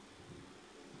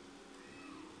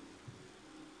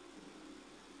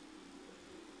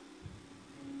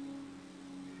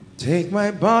 Take my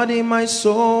body, my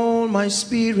soul, my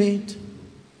spirit.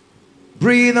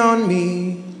 Breathe on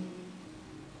me.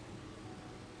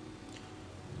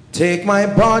 Take my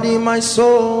body, my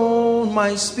soul,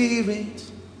 my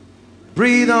spirit.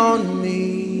 Breathe on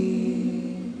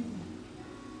me.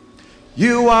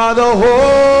 You are the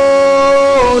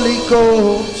Holy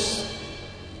Ghost.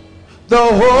 The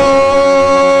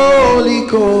Holy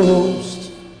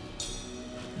Ghost.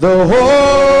 The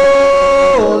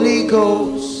Holy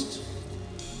Ghost.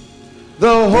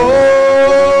 The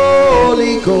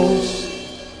Holy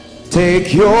Ghost.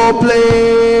 Take your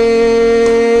place.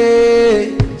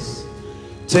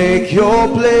 Take your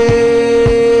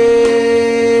place.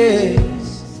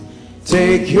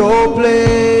 Take your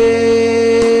place.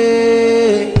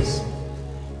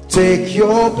 Take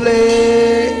your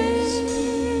place.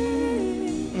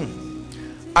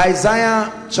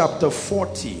 Isaiah chapter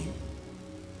 40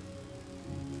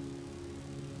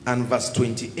 and verse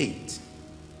 28.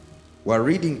 We're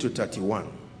reading to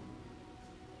 31.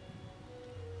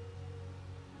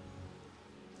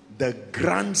 The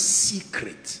grand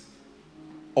secret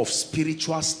of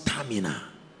spiritual stamina,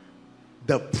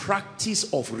 the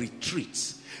practice of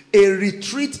retreats. A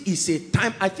retreat is a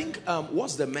time, I think,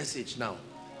 what's the message now?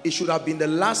 It should have been the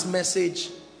last message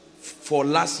for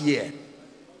last year.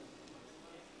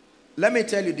 Let me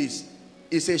tell you this.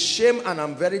 It's a shame, and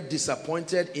I'm very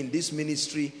disappointed in this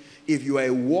ministry. If you are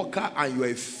a worker and you are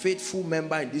a faithful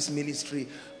member in this ministry,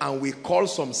 and we call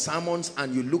some sermons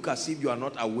and you look as if you are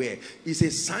not aware, it's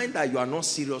a sign that you are not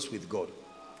serious with God.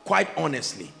 Quite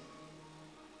honestly.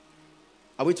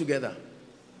 Are we together?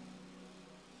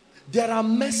 There are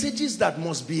messages that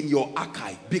must be in your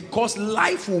archive because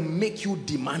life will make you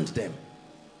demand them.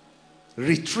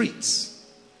 Retreats.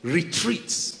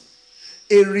 Retreats.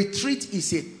 A retreat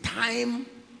is a time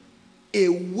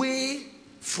away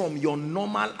from your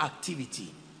normal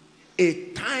activity. A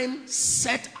time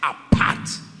set apart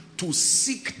to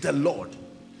seek the Lord,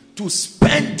 to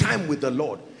spend time with the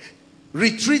Lord.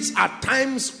 Retreats are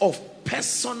times of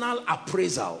personal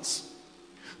appraisals.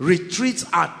 Retreats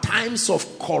are times of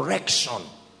correction.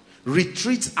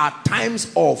 Retreats are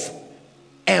times of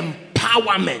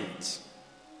empowerment.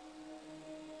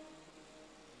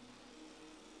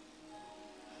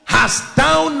 Hast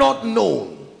thou not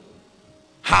known?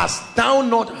 Hast thou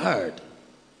not heard?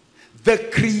 The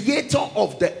creator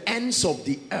of the ends of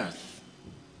the earth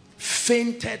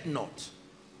fainted not.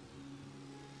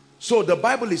 So the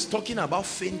Bible is talking about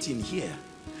fainting here.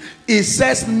 It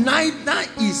says, neither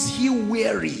is he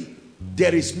weary.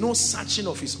 There is no searching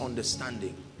of his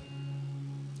understanding.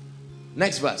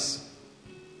 Next verse.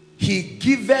 He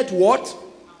giveth what?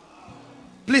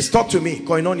 Please talk to me,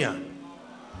 Koinonia.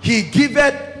 He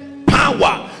giveth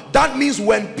power. That means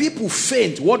when people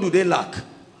faint, what do they lack?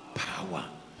 Power.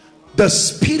 The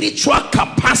spiritual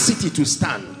capacity to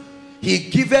stand. He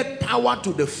giveth power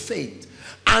to the faint,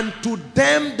 and to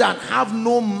them that have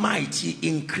no might he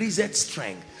increaseth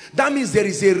strength. That means there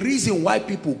is a reason why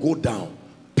people go down.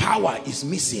 Power is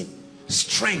missing.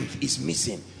 Strength is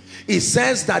missing. It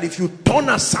says that if you turn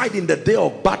aside in the day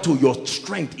of battle, your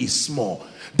strength is small.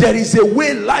 There is a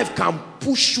way life can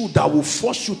push you that will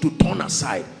force you to turn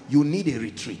aside. You need a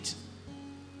retreat.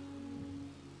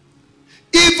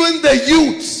 Even the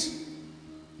youths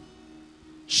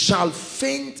shall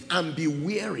faint and be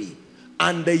weary,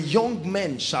 and the young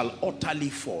men shall utterly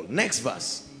fall. Next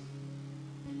verse.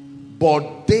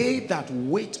 But they that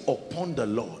wait upon the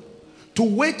Lord. To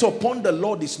wait upon the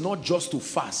Lord is not just to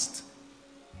fast.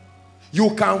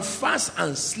 You can fast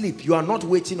and sleep. You are not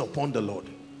waiting upon the Lord.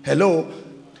 Hello?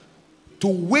 To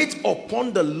wait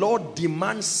upon the Lord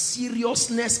demands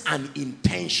seriousness and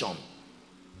intention.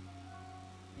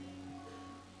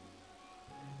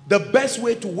 The best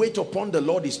way to wait upon the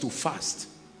Lord is to fast.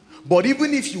 But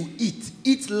even if you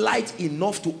eat light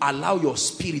enough to allow your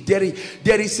spirit.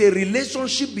 There is a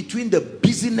relationship between the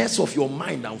busyness of your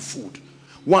mind and food.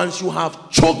 Once you have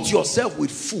choked yourself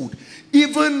with food,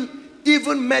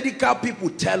 even medical people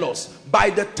tell us, by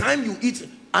the time you eat,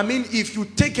 I mean, if you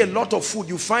take a lot of food,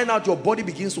 you find out your body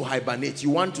begins to hibernate.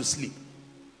 You want to sleep.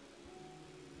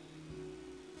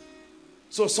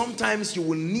 So sometimes you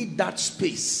will need that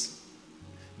space.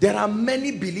 There are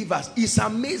many believers. It's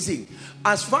amazing.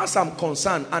 As far as I'm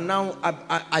concerned, and now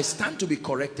I stand to be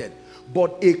corrected,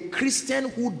 but a Christian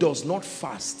who does not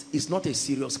fast is not a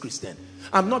serious Christian.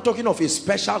 I'm not talking of a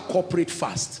special corporate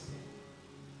fast.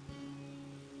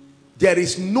 There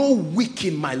is no week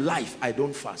in my life I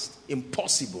don't fast.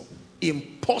 Impossible.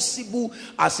 Impossible.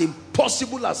 As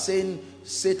impossible as saying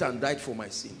Satan died for my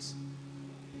sins.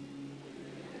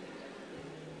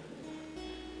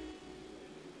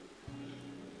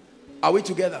 Are we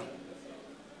together?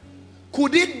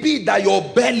 Could it be that your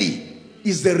belly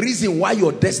is the reason why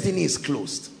your destiny is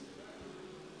closed?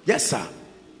 Yes, sir.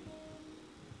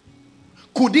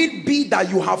 Could it be that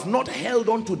you have not held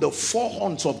on to the four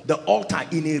horns of the altar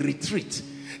in a retreat?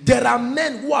 There are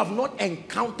men who have not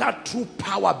encountered true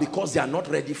power because they are not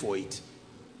ready for it.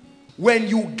 When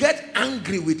you get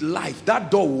angry with life, that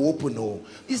door will open. Oh,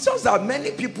 it's just that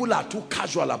many people are too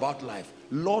casual about life.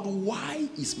 Lord, why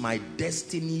is my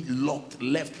destiny locked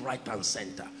left, right, and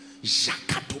center?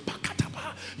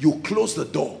 You close the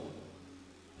door.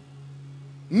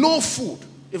 No food.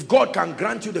 If God can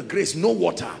grant you the grace, no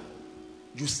water.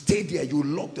 You stay there, you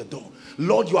lock the door.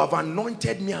 Lord, you have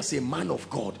anointed me as a man of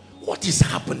God. What is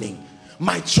happening?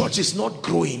 My church is not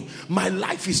growing. My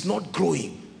life is not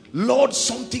growing. Lord,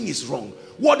 something is wrong.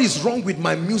 What is wrong with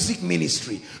my music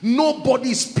ministry?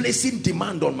 Nobody is placing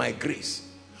demand on my grace.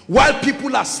 While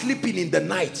people are sleeping in the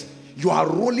night, you are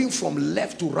rolling from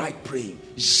left to right praying.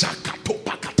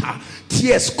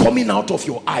 Tears coming out of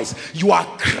your eyes. You are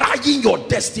crying your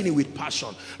destiny with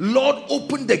passion. Lord,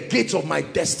 open the gates of my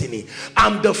destiny.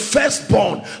 I'm the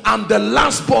firstborn. I'm the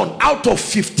lastborn out of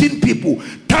 15 people.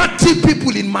 30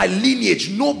 people in my lineage.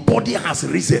 Nobody has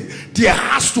risen. There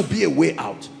has to be a way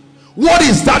out. What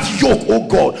is that yoke, oh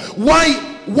God?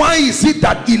 Why is it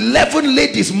that 11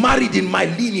 ladies married in my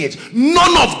lineage,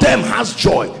 none of them has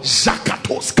joy?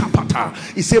 Zakatos kapata.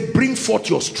 He said, bring forth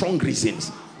your strong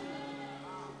reasons.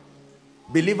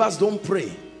 Believers don't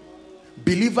pray.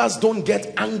 Believers don't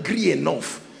get angry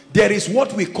enough. There is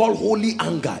what we call holy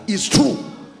anger. It's true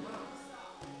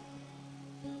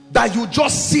that you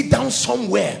just sit down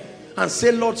somewhere and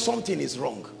say, Lord, something is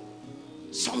wrong.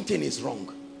 Something is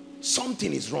wrong.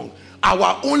 Something is wrong.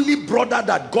 Our only brother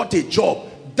that got a job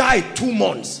died 2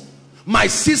 months. My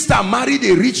sister married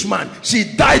a rich man.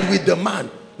 She died with the man.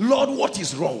 Lord, what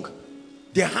is wrong?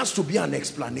 There has to be an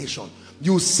explanation.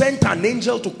 You sent an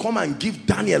angel to come and give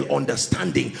Daniel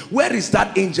understanding. Where is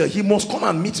that angel? He must come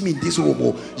and meet me in this room.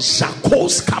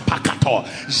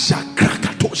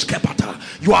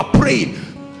 You are praying.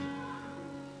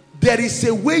 There is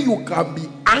a way you can be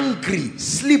angry,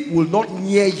 sleep will not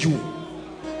near you.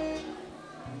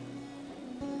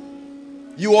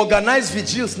 You organize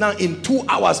vigils now, in 2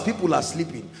 hours people are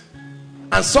sleeping,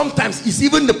 and sometimes it's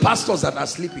even the pastors that are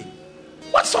sleeping.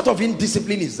 What sort of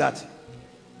indiscipline is that?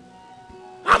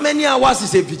 How many hours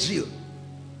is a vigil?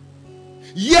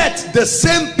 Yet the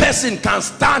same person can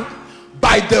stand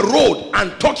by the road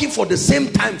and talking for the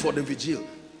same time for the vigil.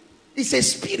 It's a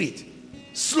spirit.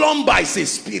 Slumber is a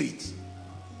spirit.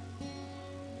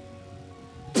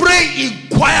 Pray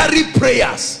inquiry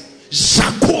prayers.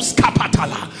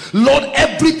 Lord,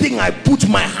 everything I put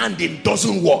my hand in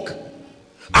doesn't work.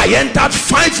 I entered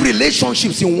 5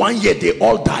 relationships in 1 year, they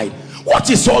all died. What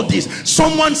is all this?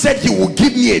 Someone said he will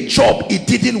give me a job, it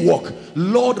didn't work.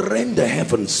 Lord, rend the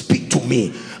heavens, speak to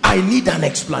me. I need an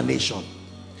explanation.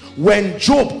 When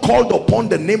Job called upon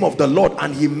the name of the Lord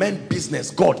and he meant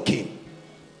business, God came.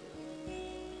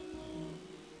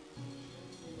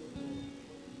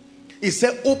 He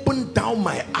said, open down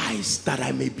my eyes that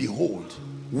I may behold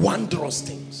wondrous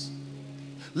things.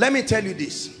 Let me tell you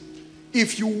this.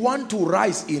 If you want to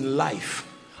rise in life,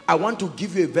 I want to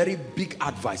give you a very big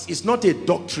advice. It's not a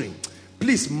doctrine.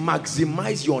 Please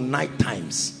maximize your night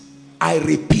times. I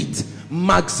repeat,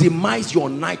 maximize your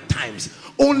night times.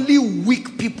 Only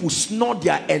weak people snore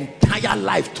their entire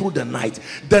life through the night.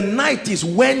 The night is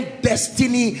when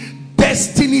destiny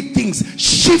things,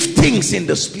 shift things in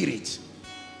the spirit.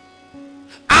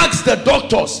 Ask the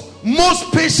doctors,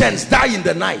 most patients die in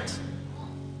the night.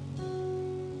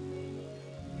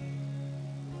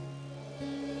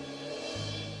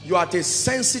 You are at a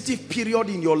sensitive period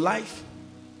in your life.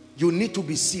 You need to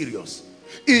be serious.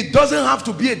 It doesn't have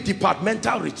to be a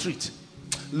departmental retreat.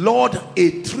 Lord,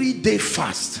 a 3-day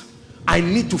fast. I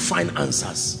need to find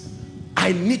answers.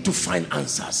 I need to find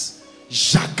answers.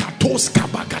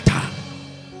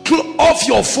 Off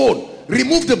your phone.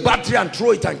 Remove the battery and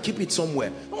throw it and keep it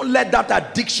somewhere. Don't let that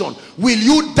addiction. Will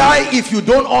you die if you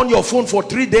don't on your phone for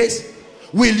 3 days?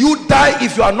 Will you die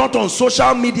if you are not on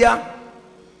social media?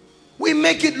 We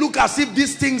make it look as if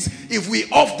these things, if we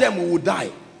off them, we will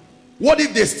die. What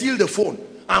if they steal the phone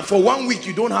and for 1 week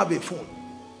you don't have a phone?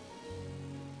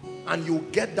 And you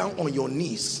get down on your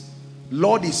knees.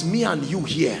 Lord, it's me and you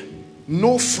here.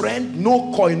 No friend,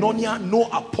 no koinonia, no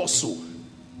apostle.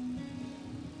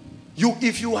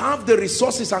 If you have the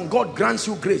resources and God grants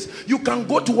you grace, you can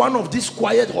go to one of these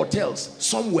quiet hotels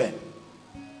somewhere.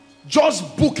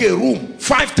 Just book a room,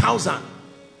 5,000.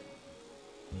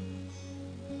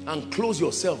 And close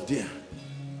yourself there.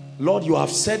 Lord, you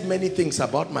have said many things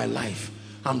about my life.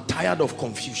 I'm tired of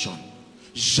confusion.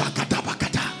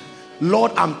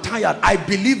 Lord, I'm tired. I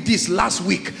believed this last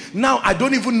week. Now I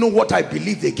don't even know what I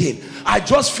believed again. I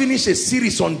just finished a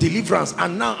series on deliverance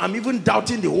and now I'm even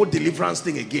doubting the whole deliverance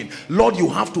thing again. Lord, you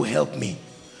have to help me.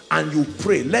 And you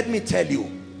pray. Let me tell you,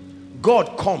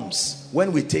 God comes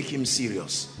when we take him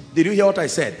serious. Did you hear what I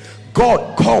said?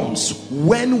 God comes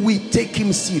when we take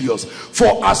him serious.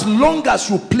 For as long as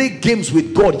you play games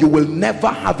with God, you will never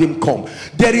have him come.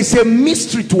 There is a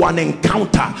mystery to an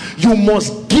encounter. You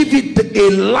must give it a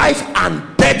life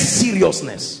and death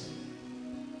seriousness.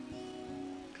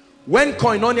 When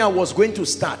Koinonia was going to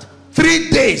start, 3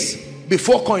 days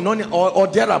before Koinonia or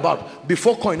thereabout,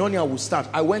 before Koinonia would start,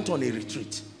 I went on a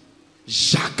retreat.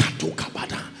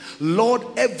 Lord,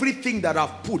 everything that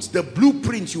I've put, the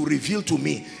blueprint you revealed to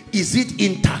me, is it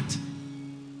intact?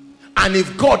 And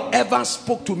if God ever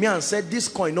spoke to me and said, this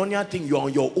koinonia thing, you're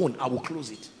on your own, I will close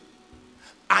it.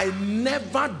 I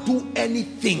never do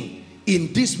anything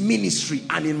in this ministry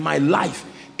and in my life,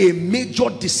 a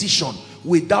major decision,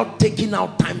 without taking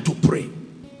out time to pray.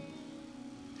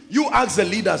 You ask the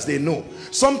leaders, they know.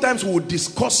 Sometimes we will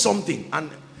discuss something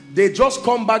and they just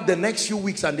come back the next few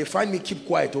weeks and they find me keep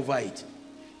quiet over it.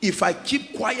 If I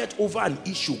keep quiet over an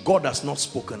issue, God has not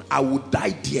spoken. I will die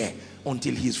there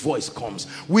until his voice comes.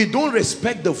 We don't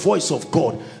respect the voice of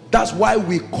God. That's why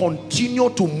we continue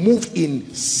to move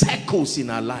in circles in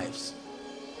our lives.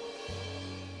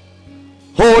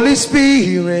 Holy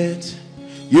Spirit,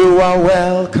 you are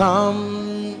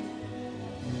welcome.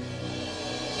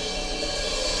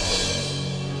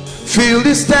 Fill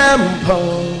this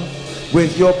temple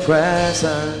with your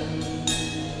presence.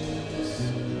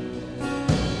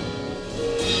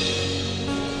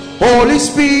 Holy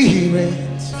Spirit,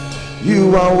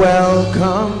 you are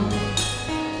welcome.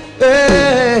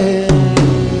 Hey.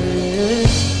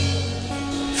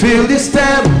 Fill this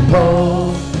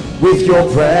temple with your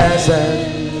presence.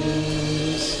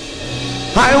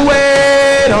 I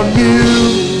wait on you,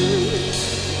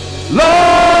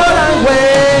 Lord, I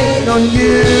wait on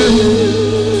you.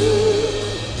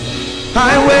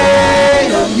 I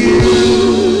wait on you.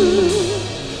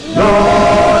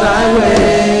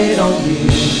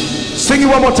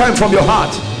 one more time from your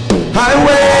heart. I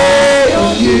wait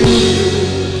on you,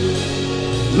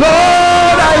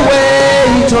 Lord, I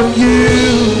wait on you.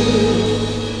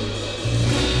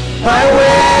 I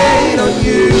wait on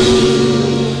you,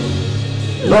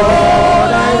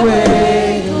 Lord, I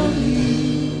wait on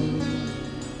you.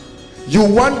 You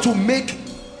want to make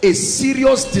a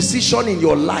serious decision in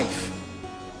your life,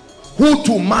 who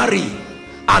to marry,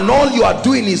 and all you are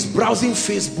doing is browsing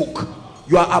Facebook.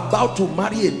 You are about to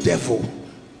marry a devil.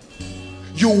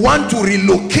 You want to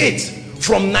relocate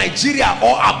from Nigeria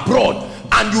or abroad,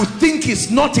 and you think it's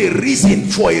not a reason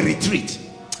for a retreat.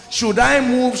 Should I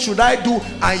move? Should I do?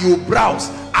 And you browse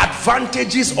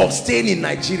advantages of staying in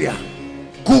Nigeria.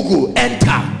 Google,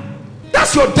 enter.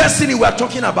 That's your destiny we're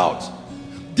talking about.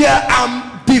 There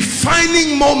are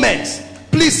defining moments.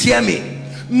 Please hear me.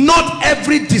 Not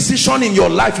every decision in your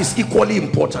life is equally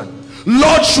important.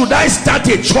 Lord, should I start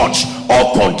a church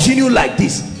or continue like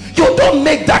this? You don't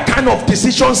make that kind of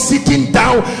decision sitting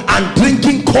down and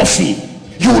drinking coffee.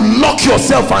 You lock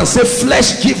yourself and say,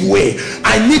 flesh, give way.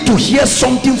 I need to hear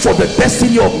something for the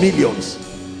destiny of millions.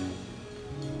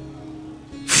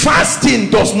 Fasting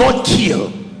does not kill.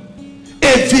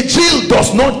 A vigil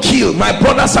does not kill. My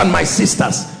brothers and my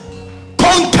sisters,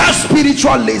 conquer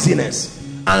spiritual laziness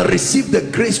and receive the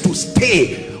grace to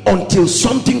stay until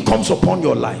something comes upon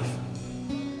your life.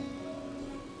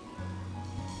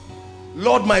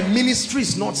 Lord, my ministry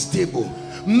is not stable.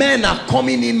 Men are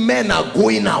coming in, men are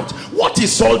going out. What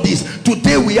is all this?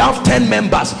 Today we have 10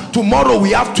 members, tomorrow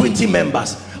we have 20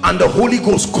 members. And the Holy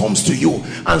Ghost comes to you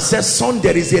and says, son,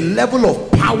 there is a level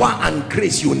of power and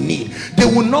grace you need. They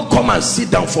will not come and sit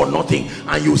down for nothing,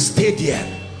 and you stay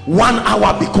there. 1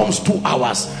 hour becomes 2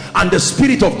 hours, and the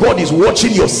Spirit of God is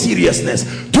watching your seriousness.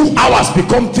 2 hours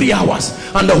become 3 hours,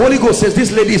 and the Holy Ghost says,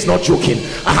 this lady is not joking.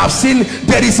 I have seen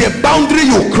there is a boundary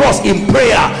you cross in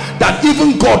prayer that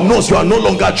even God knows you are no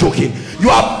longer joking.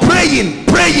 You are praying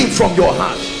from your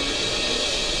heart.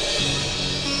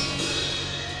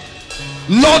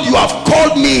 Lord, you have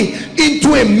called me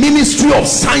into a ministry of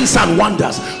signs and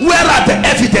wonders. Where are the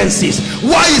evidences?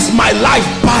 Why is my life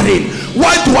barren?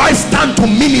 Why do I stand to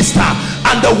minister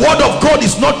and the word of God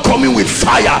is not coming with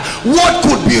fire? What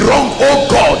could be wrong? Oh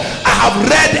God, I have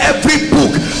read every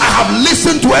book, I have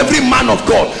listened to every man of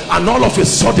God, and all of a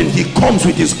sudden he comes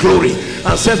with his glory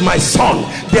and says, my son,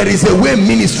 there is a way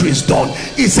ministry is done.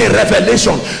 It's a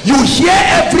revelation. You hear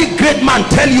every great man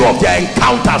tell you of their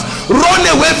encounters. Run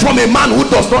away from a man who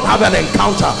does not have an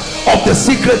encounter of the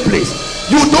secret place.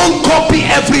 You don't copy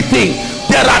everything.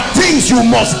 There are things you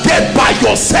must get by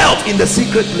yourself in the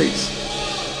secret place.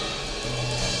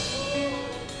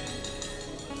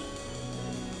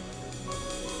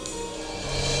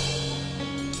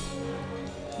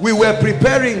 We were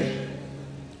preparing.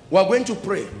 We're going to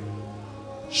pray.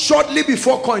 Shortly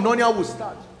before Koinonia will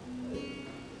start,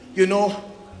 you know,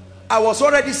 I was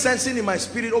already sensing in my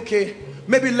spirit, okay,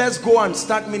 maybe let's go and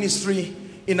start ministry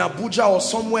in Abuja or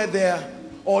somewhere there,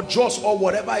 or Jos or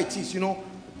whatever it is, you know.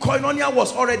 Koinonia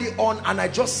was already on, and I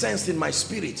just sensed in my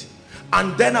spirit.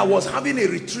 And then I was having a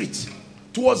retreat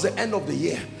towards the end of the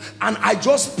year, and I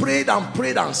just prayed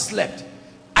and slept.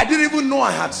 I didn't even know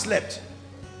I had slept.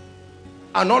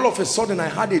 And all of a sudden I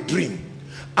had a dream,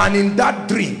 and in that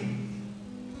dream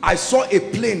I saw a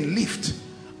plane lift,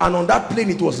 and on that plane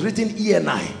it was written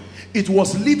ENI. It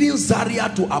was leaving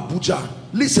Zaria to Abuja.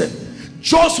 Listen,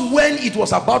 just when it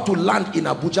was about to land in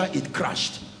Abuja, it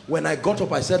crashed. When I got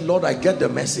up, I said, Lord, I get the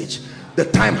message. The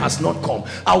time has not come.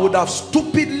 I would have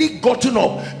stupidly gotten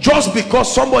up. Just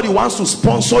because somebody wants to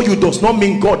sponsor you does not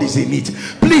mean God is in it.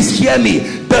 Please hear me.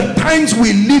 The times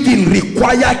we live in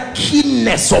require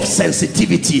keenness of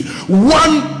sensitivity.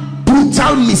 One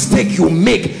brutal mistake you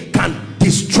make can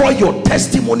destroy your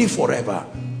testimony forever.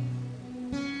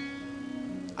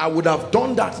 I would have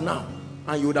done that now,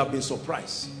 and you would have been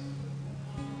surprised.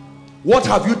 What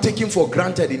have you taken for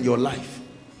granted in your life?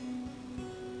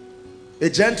 A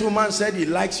gentleman said he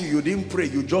likes you, you didn't pray,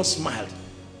 you just smiled.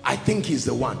 I think he's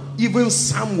the one. Even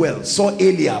Samuel saw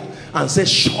Eliab and said,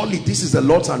 surely this is the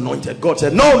Lord's anointed. God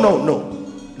said, no, no,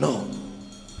 no, no.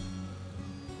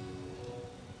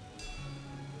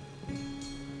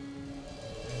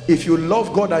 If you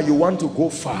love God and you want to go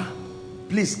far,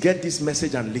 please get this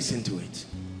message and listen to it.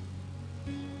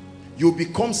 You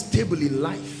become stable in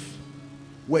life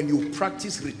when you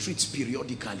practice retreats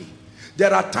periodically.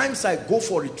 There are times I go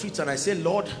for retreats and I say,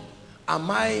 Lord, are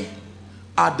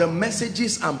the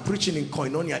messages I'm preaching in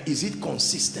Koinonia, is it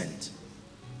consistent?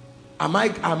 Am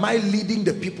I leading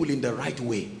the people in the right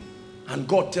way? And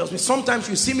God tells me. Sometimes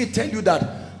you see me tell you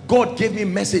that God gave me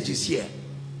messages here.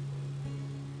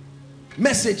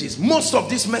 Messages, most of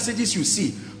these messages you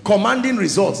see, commanding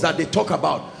results that they talk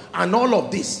about, and all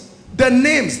of this, the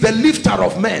names, the lifter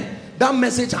of men, that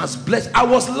message has blessed. I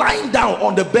was lying down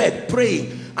on the bed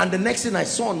praying, and the next thing I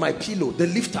saw on my pillow, the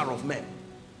lifter of men.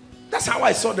 That's how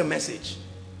I saw the message.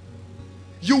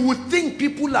 You would think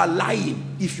people are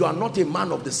lying if you are not a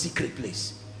man of the secret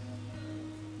place.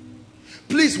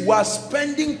 Please, we are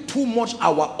spending too much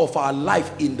of our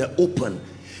life in the open.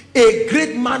 A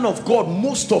great man of God,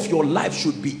 most of your life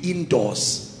should be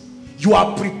indoors. You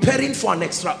are preparing for an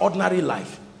extraordinary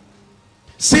life.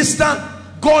 Sister,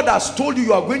 God has told you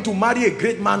you are going to marry a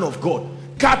great man of God.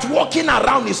 Walking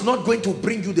around is not going to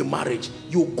bring you the marriage.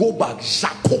 You go back.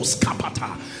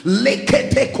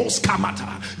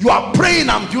 You are praying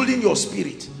and building your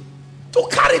spirit. To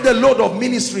carry the load of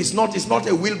ministry is not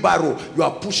a wheelbarrow you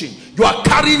are pushing. You are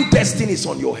carrying destinies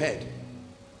on your head.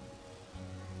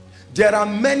 There are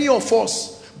many of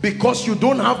us, because you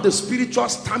don't have the spiritual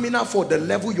stamina for the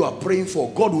level you are praying for,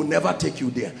 God will never take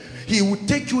you there. He will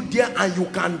take you there and you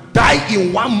can die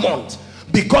in 1 month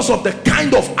because of the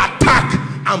kind of attack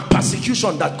and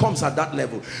persecution that comes at that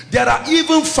level. There are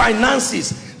even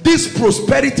finances. This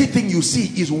prosperity thing you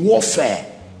see is warfare.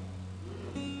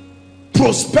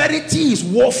 Prosperity is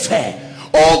warfare.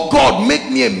 Oh God,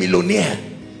 make me a millionaire.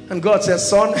 And God says,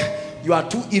 son, you are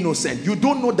too innocent. You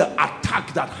don't know the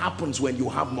attack that happens when you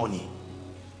have money.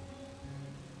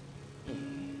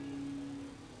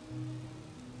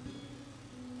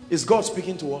 Is God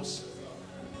speaking to us?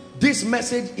 This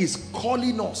message is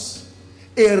calling us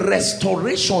a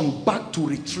restoration back to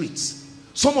retreats.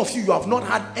 Some of you have not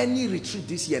had any retreat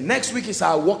this year. Next week is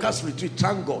our workers retreat,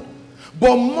 thank God.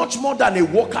 But much more than a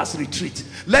workers retreat,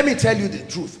 let me tell you the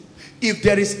truth. If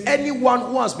there is anyone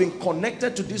who has been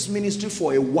connected to this ministry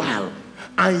for a while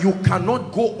and you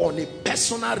cannot go on a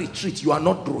personal retreat, you are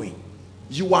not growing.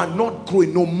 You are not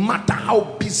growing, no matter how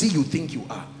busy you think you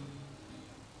are.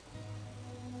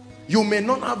 You may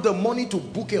not have the money to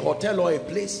book a hotel or a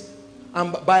place.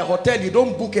 And by hotel, you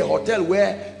don't book a hotel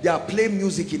where they are playing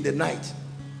music in the night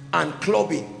and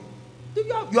clubbing.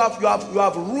 You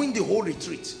have ruined the whole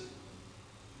retreat.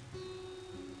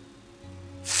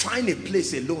 Find a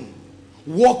place alone.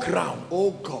 Walk around.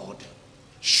 Oh God,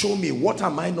 show me, what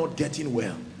am I not getting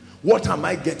well? What am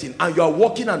I getting? And you are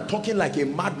walking and talking like a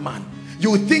madman.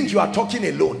 You think you are talking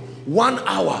alone. 1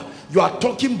 hour, you are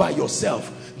talking by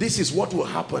yourself. This is what will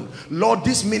happen. Lord,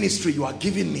 this ministry you are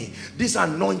giving me, this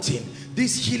anointing,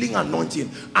 this healing anointing,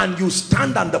 and you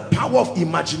stand and the power of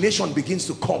imagination begins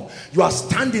to come. You are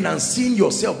standing and seeing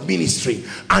yourself ministry,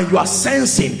 and you are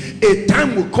sensing a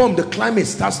time will come, the climate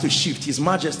starts to shift. His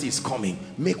majesty is coming.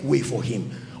 Make way for him.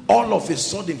 All of a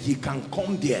sudden he can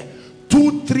come there.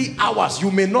 2-3 hours, you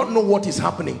may not know what is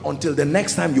happening until the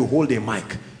next time you hold a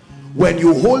mic. When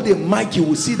you hold a mic, you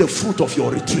will see the fruit of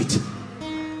your retreat.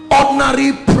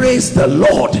 Ordinary praise the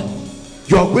Lord,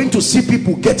 you are going to see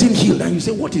people getting healed, and you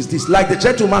say, what is this? Like the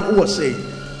gentleman who was saying,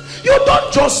 you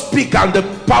don't just speak and the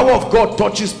power of God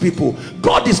touches people.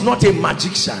 God is not a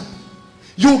magician.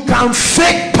 You can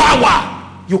fake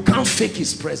power, you can't fake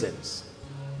his presence.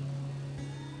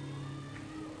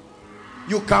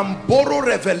 You can borrow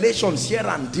revelations here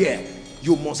and there.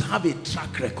 You must have a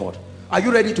track record. Are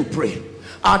you ready to pray?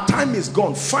 Our time is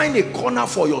gone. Find a corner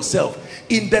for yourself.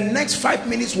 In the next 5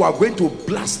 minutes, we are going to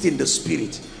blast in the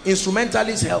spirit.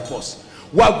 Instrumentalists, help us.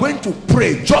 We are going to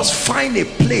pray. Just find a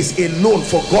place alone,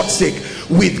 for God's sake,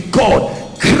 with God.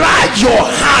 Cry your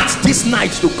heart this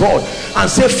night to God and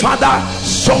say, Father,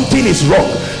 something is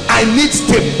wrong. I need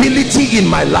stability in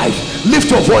my life. Lift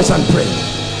your voice and pray.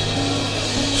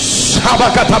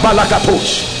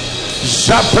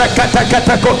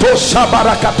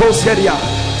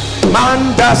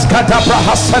 Mandas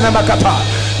katabrahasana makata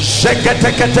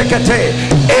shekete kete kete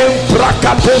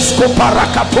embrakatos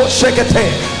koparakato shekete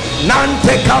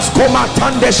nante kaskoma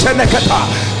tande shenekata.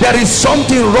 There is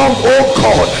something wrong, oh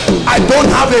God. I don't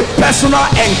have a personal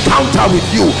encounter with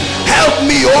you. Help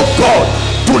me, oh God.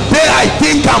 Today I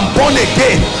think I'm born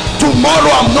again. Tomorrow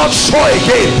I'm not sure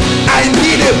again. I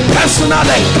need a personal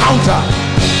encounter.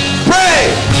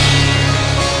 Pray.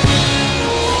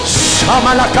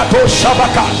 Shamalakato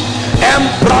shabaka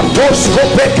embratos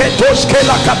kopeketos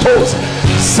kelakatos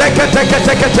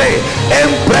seketeketekete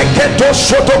embreketos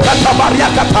shotokata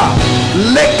bariakata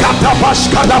lekata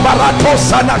bashkada barato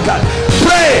sanaka.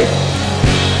 Pray.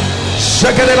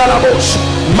 Shekerebalabos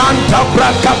manta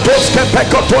brakatos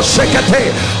kepekotos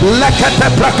sekete lekete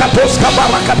brakatos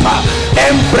kabarakata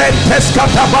embrentes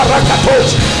kata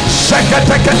barakatos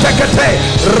seketeketekete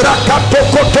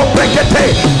rakatokoto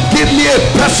brekete. Give me a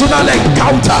personal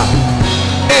encounter.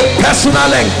 A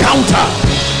personal encounter.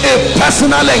 a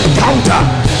personal encounter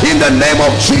in the name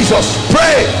of Jesus.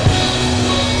 Pray.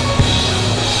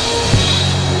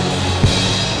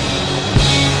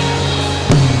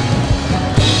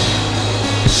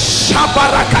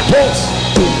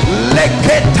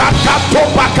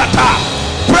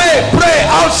 Pray, pray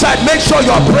outside. Make sure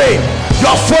you're praying.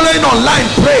 You're following online.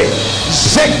 Pray.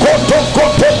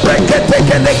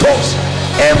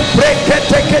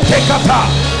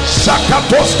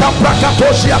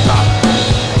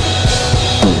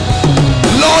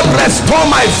 Lord, restore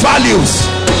my values.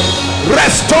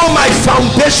 Restore my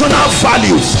foundational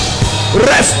values.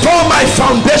 Restore my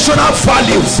foundational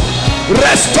values.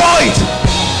 Restore it.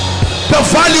 The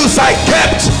values I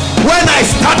kept when I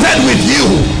started with you.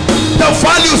 The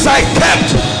values I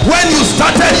kept when you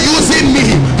started using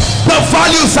me. The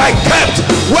values I kept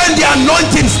when the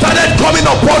anointing started coming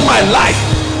upon my life.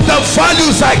 The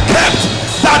values I kept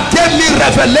that gave me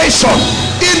revelation,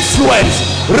 influence.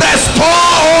 Restore,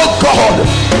 oh God.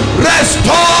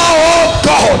 Restore, oh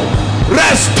God.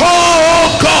 Restore,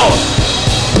 oh God.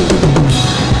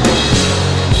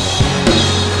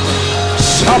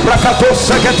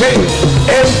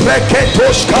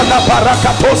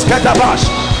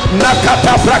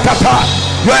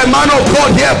 You're a man of God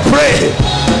here. Pray.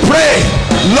 Pray.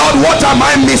 Lord, what am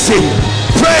I missing?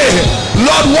 Pray.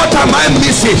 Lord, what am I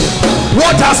missing?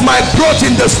 What has my growth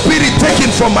in the spirit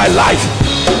taken from my life?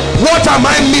 What am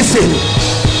I missing?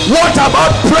 What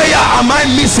about prayer am I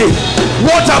missing?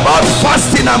 What about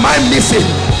fasting am I missing?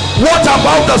 What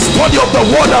about the study of the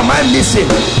word am I missing?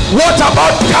 What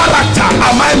about character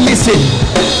am I missing?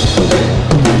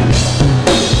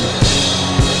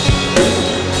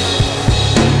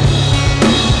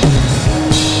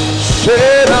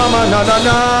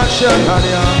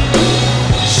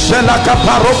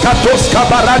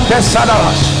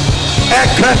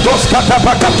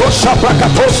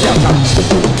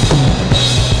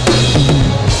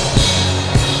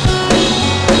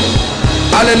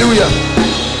 Hallelujah.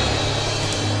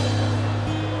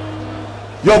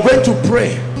 You're going to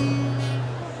pray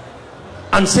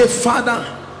and say, Father,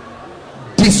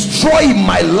 destroy in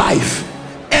my life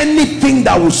anything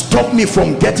that will stop me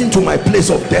from getting to my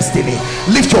place of destiny.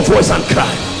 Lift your voice and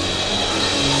cry.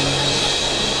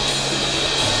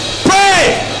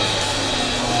 Pray.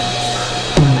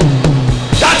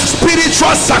 That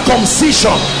spiritual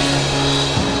circumcision.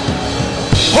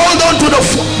 Hold on to the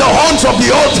horns of the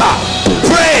altar.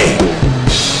 Pray.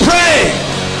 Pray.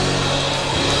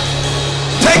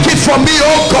 Take it from me,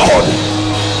 oh God,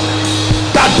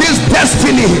 that this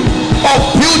destiny of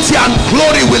beauty and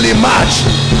glory will emerge.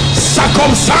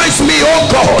 Circumcise me, oh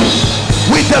God,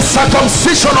 with the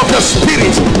circumcision of the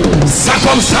spirit.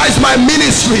 Circumcise my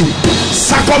ministry.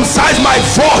 Circumcise my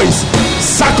voice.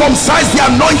 Circumcise the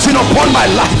anointing upon my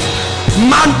life.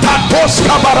 Manta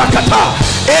toska barakata,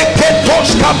 eke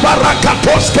toska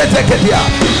barakatoske tekedia,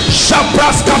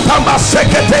 shabraska tamba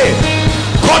sekete.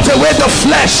 Cut away the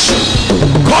flesh.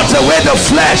 Cut away the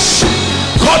flesh.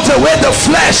 Cut away the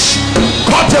flesh.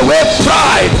 Cut away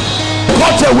pride.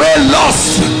 Cut away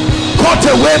lust. Cut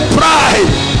away pride.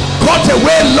 Cut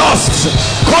away lust.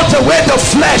 Cut away the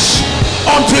flesh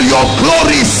until your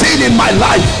glory is seen in my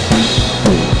life.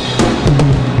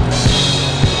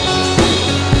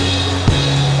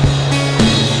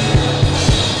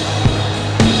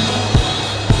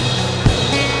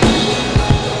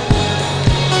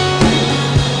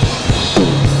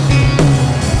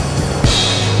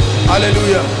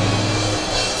 Hallelujah.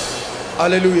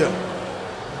 Hallelujah.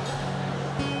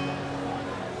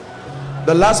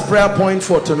 The last prayer point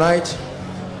for tonight,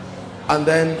 and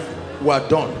then we're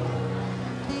done.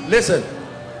 Listen,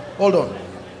 hold on.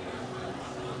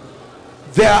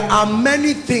 There are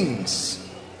many things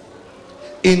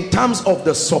in terms of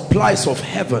the supplies of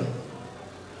heaven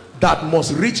that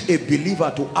must reach a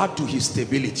believer to add to his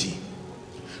stability.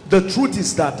 The truth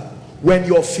is that when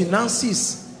your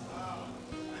finances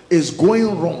is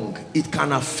going wrong, it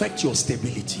can affect your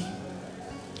stability.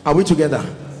 Are we together?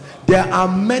 There are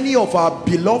many of our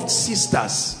beloved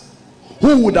sisters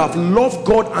who would have loved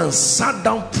God and sat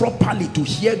down properly to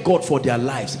hear God for their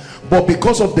lives, but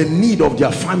because of the need of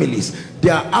their families, they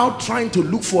are out trying to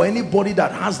look for anybody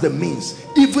that has the means,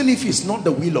 even if it's not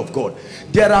the will of God.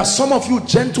 There are some of you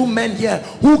gentlemen here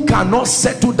who cannot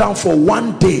settle down for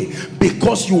one day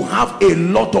because you have a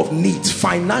lot of needs,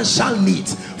 financial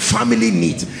needs, family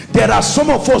needs. There are some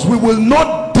of us, we will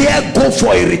not dare go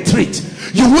for a retreat.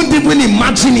 You wouldn't even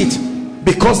imagine it,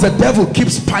 because the devil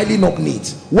keeps piling up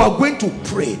needs. We are going to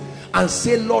pray and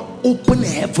say, Lord, open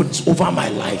heavens over my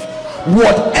life.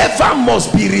 Whatever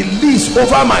must be released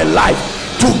over my life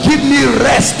to give me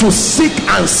rest to seek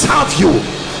and serve you,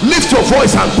 Lift your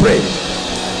voice and pray.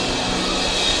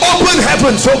 Open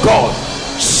heavens, oh God.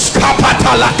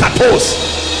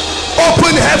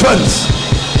 Open heavens.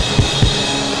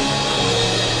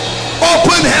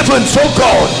 Open heavens, oh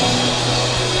God.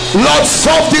 Lord,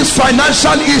 solve this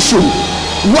financial issue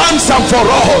once and for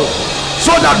all,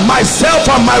 so that myself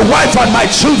and my wife and my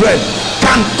children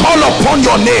can call upon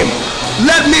your name.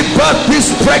 Let me birth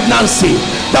this pregnancy.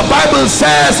 The Bible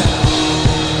says,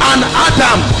 and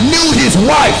Adam knew his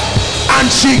wife, and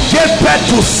she gave birth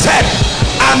to Seth,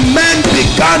 and men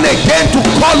began again to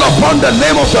call upon the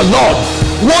name of the Lord.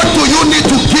 What do you need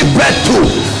to give birth to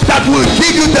that will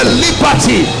give you the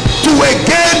liberty to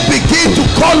again begin to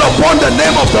call upon the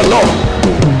name of the Lord?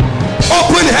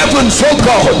 Open heavens, oh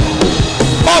God.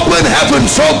 Open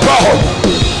heavens, oh God.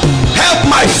 Help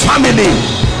my family.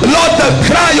 Lord, the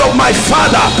cry of my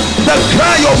father, the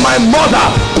cry of my mother,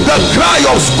 the cry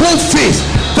of school fees,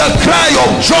 the cry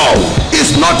of joy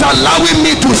is not allowing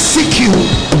me to seek you.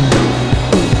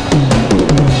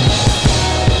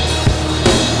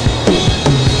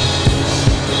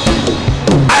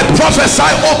 I prophesy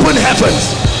open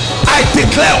heavens. I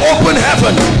declare open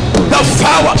heavens. The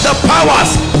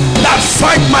powers that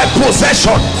fight my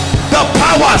possession, the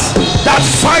powers that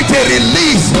fight a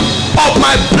release of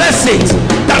my blessings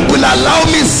that will allow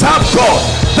me serve God,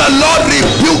 the Lord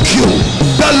rebuke you.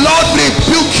 The Lord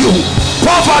rebuke you.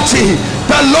 Poverty,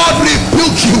 the Lord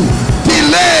rebuke you.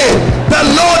 Delay, the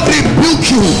Lord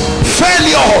rebuke you.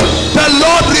 Failure, the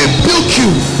Lord rebuke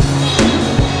you.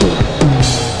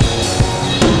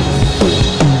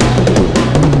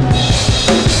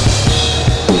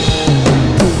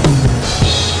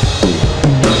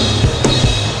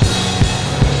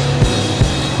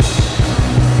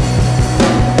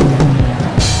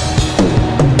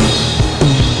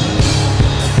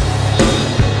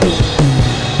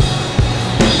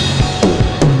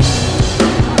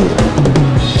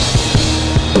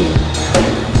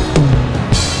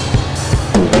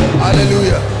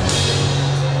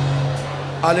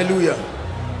 Hallelujah.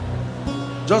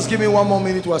 Just give me 1 more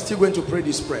minute. We're still going to pray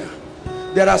this prayer.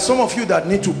 There are some of you that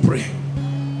need to pray.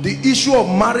 The issue of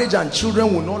marriage and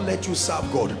children will not let you serve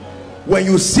God. When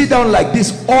you sit down like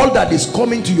this, all that is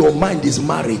coming to your mind is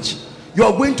marriage. You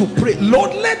are going to pray,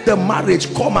 Lord, let the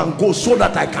marriage come and go so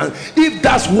that I can, if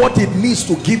that's what it needs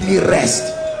to give me rest.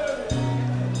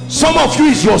 Some of you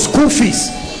is your school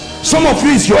fees. Some of you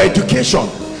is your education.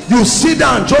 You sit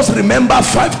down, just remember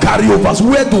 5 carryovers.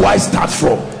 Where do I start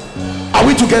from? Are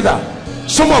we together?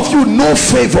 Some of you, no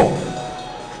favor.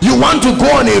 You want to go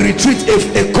on a retreat.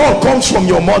 If a call comes from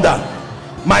your mother,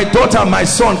 my daughter, my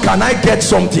son, can I get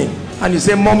something? And you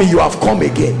say, mommy, you have come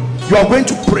again. You are going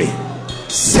to pray.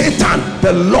 Satan,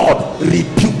 the Lord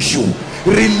rebuke you.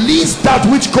 Release that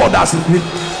which God has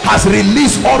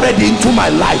released already into my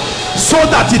life, so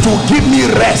that it will give me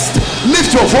rest.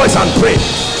 Lift your voice and pray.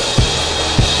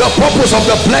 The purpose of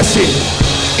the blessing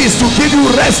is to give you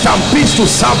rest and peace to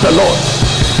serve the Lord.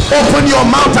 Open your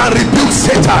mouth and rebuke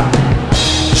Satan.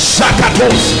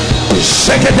 Shakatos.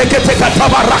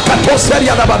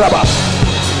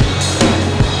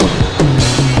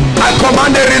 I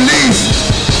command a release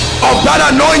of that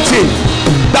anointing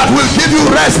that will give you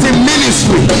rest in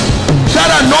ministry. That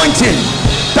anointing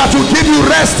that will give you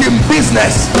rest in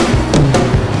business.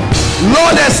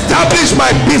 Lord, establish my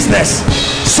business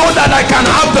so that I can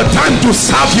have the time to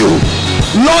serve you.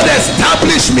 Lord,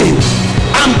 establish me.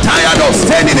 I'm tired of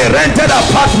staying in a rented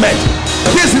apartment.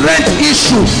 This rent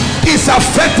issue is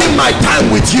affecting my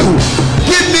time with you.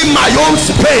 Give me my own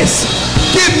space.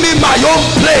 Give me my own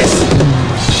place.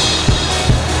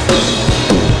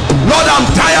 Lord, I'm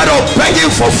tired of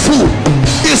begging for food.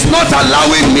 It's not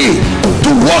allowing me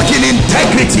to walk in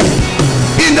integrity.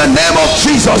 In the name of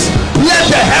Jesus, let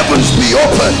the heavens be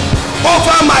open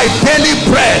over my daily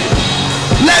bread.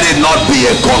 Let it not be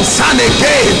a concern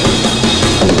again.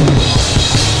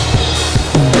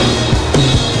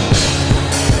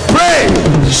 Pray.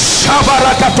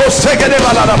 Shabarakato segede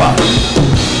baladaba.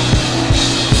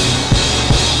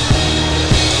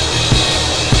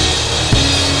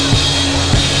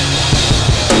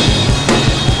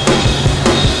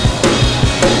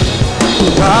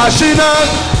 Kashinan,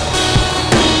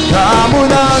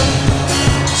 Kamunan,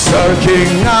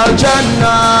 Sarking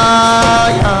Al-Jannah,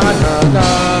 Yanana.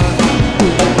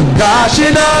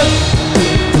 Kashinan,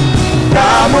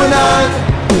 Kamunan,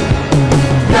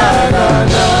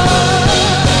 Yanana.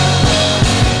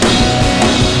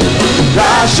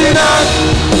 Kashinan,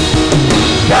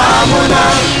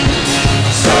 Kamunan,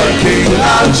 Sarking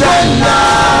Al-Jannah,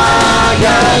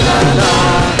 Yanana.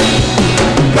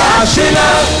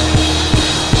 Kashinan,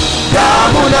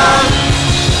 Kamuna,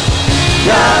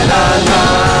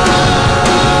 Yanana.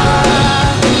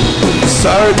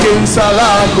 Sarkin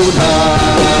Salakuna.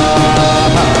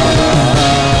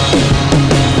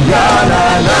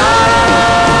 Yanana,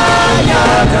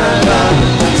 Yanana,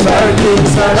 Sarkin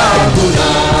Salakuna.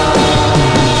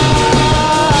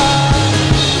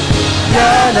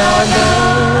 Yanana.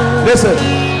 Listen,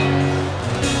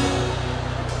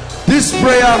 this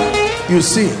prayer you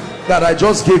see that I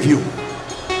just gave you,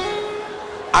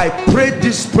 I prayed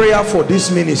this prayer for this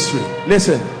ministry.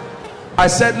 Listen, I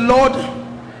said, Lord,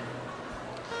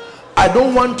 I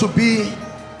don't want to be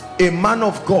a man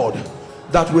of God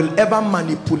that will ever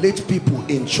manipulate people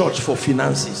in church for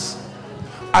finances.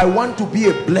 I want to be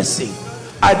a blessing.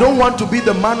 I don't want to be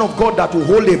the man of God that will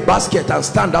hold a basket and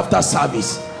stand after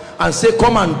service and say,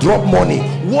 come and drop money.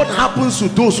 What happens to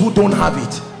those who don't have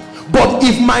it? But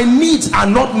if my needs are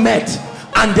not met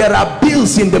and there are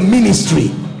bills in the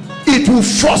ministry, it will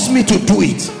force me to do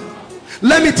it.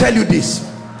 Let me tell you this.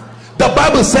 The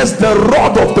Bible says the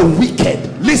rod of the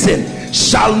wicked, listen,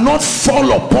 shall not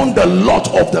fall upon the lot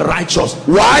of the righteous.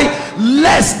 Why?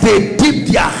 Lest they dip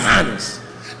their hands.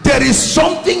 There is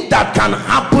something that can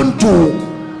happen to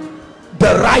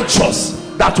the righteous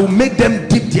that will make them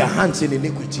dip their hands in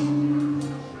iniquity.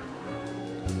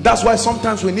 That's why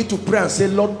sometimes we need to pray and say,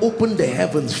 Lord, open the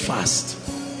heavens fast.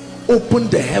 Open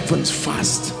the heavens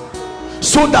fast,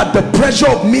 so that the pressure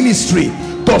of ministry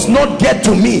does not get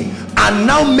to me and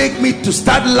now make me to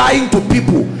start lying to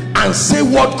people and say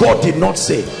what God did not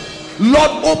say.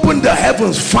 Lord, open the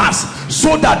heavens fast,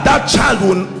 so that that child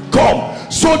will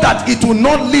come, so that it will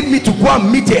not lead me to go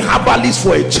and meet a herbalist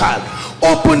for a child.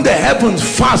 Open the heavens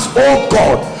fast, oh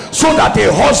God, so that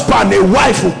a husband, a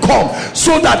wife will come,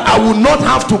 so that I will not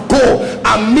have to go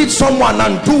and meet someone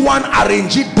and do one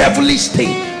arranged devilish thing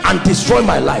and destroy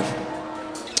my life.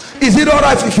 Is it all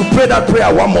right if you pray that prayer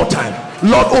one more time?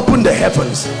 Lord, open the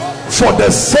heavens for the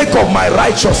sake of my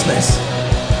righteousness,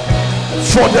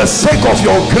 for the sake of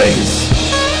your grace,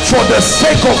 for the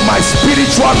sake of my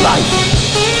spiritual life.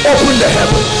 Open the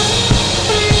heavens.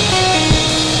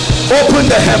 Open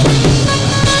the heavens.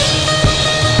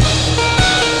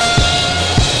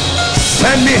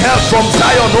 Send me help from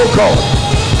Zion, oh God.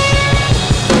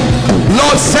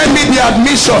 Lord, send me the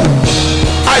admission.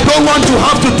 I don't want to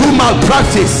have to do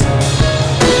malpractice.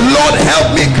 Lord,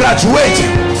 help me graduate.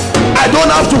 I don't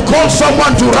have to call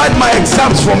someone to write my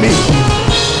exams for me.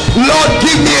 Lord,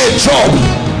 give me a job.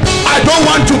 I don't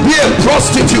want to be a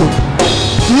prostitute.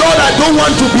 Lord, I don't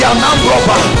want to be an armed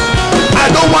robber. I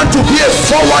don't want to be a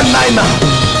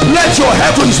 419er. Let your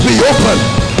heavens be open.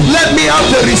 Let me have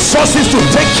the resources to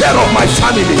take care of my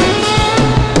family.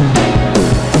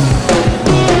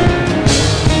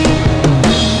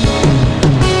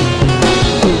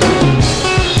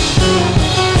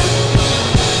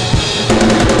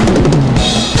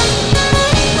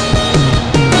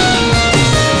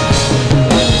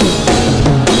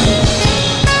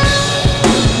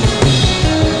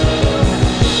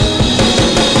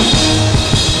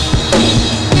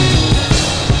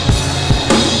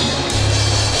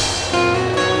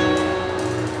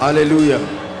 Hallelujah.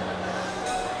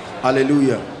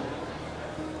 Hallelujah.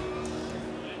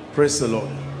 Praise the Lord.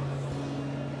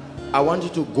 I want you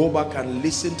to go back and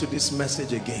listen to this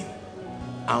message again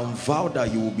and vow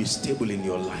that you will be stable in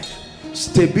your life.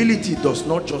 Stability does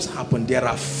not just happen. There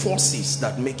are forces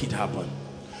that make it happen,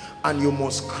 and you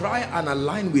must cry and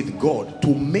align with God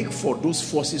to make for those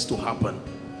forces to happen,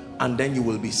 and then you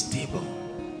will be stable.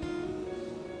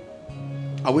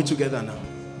 Are we together now?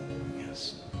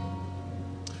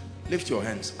 Lift your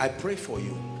hands. I pray for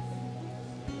you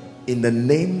in the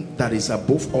name that is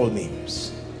above all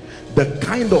names. The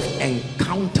kind of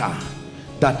encounter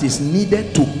that is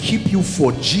needed to keep you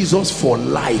for Jesus for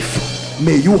life,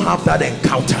 may you have that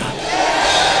encounter.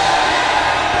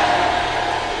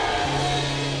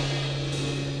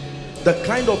 The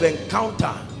kind of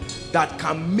encounter that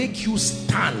can make you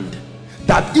stand,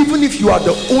 that even if you are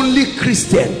the only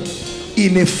Christian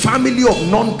in a family of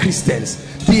non-Christians,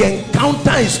 the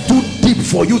encounter is too deep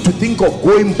for you to think of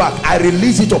going back. I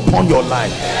release it upon your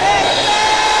life.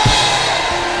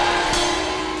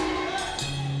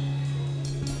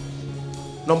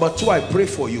 Number two, I pray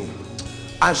for you.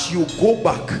 As you go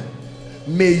back,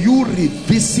 may you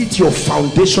revisit your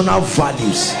foundational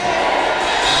values.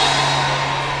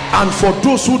 And for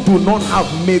those who do not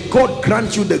have, may God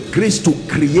grant you the grace to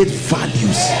create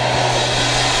values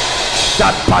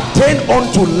that pertain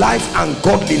unto life and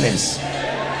godliness.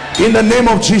 In the name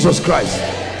of Jesus Christ.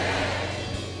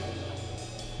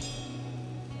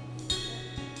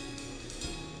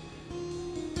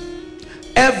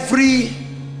 Every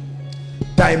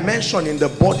dimension in the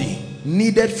body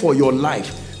needed for your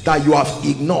life that you have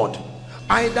ignored,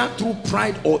 either through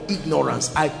pride or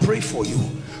ignorance, I pray for you.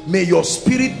 May your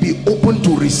spirit be open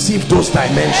to receive those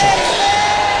dimensions.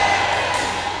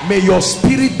 May your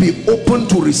spirit be open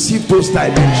to receive those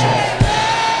dimensions.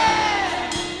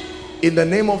 In the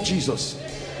name of Jesus.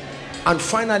 And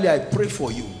finally, I pray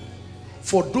for you.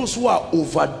 For those who are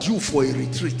overdue for a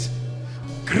retreat,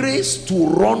 grace to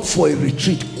run for a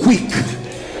retreat quick.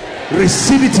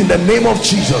 Receive it in the name of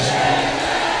Jesus.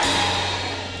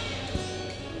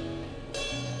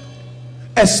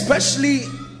 Especially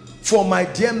for my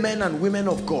dear men and women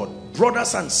of God,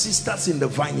 brothers and sisters in the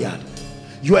vineyard.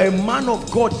 You are a man of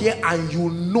God here, and you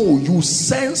know, you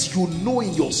sense, you know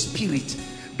in your spirit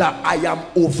that I am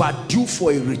overdue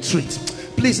for a retreat.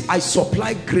 Please, I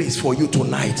supply grace for you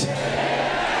tonight.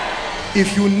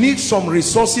 If you need some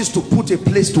resources to put a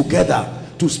place together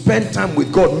to spend time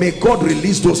with God, may God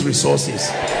release those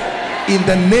resources in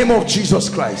the name of Jesus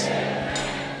Christ.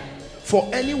 For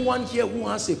anyone here who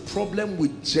has a problem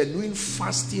with genuine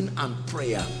fasting and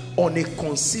prayer on a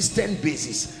consistent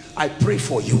basis, I pray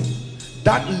for you.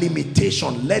 That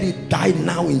limitation, let it die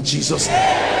now in Jesus'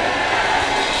 name.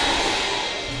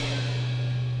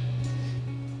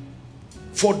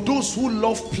 For those who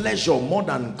love pleasure more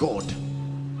than God,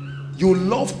 you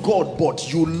love God,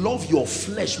 but you love your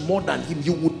flesh more than him.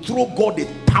 You would throw God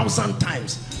 1,000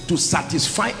 times to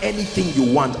satisfy anything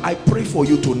you want. I pray for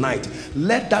you tonight.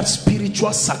 Let that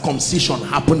spiritual circumcision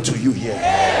happen to you here.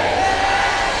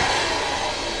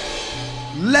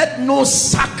 Let no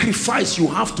sacrifice you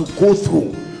have to go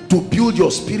through to build your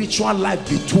spiritual life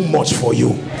be too much for you.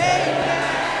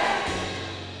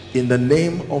 In the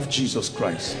name of Jesus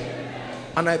Christ.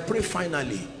 And I pray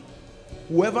finally,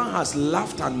 whoever has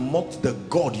laughed and mocked the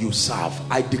God you serve,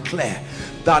 I declare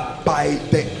that by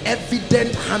the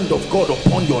evident hand of God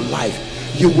upon your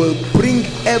life, you will bring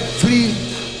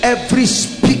every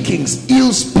speakings,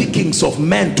 ill speakings of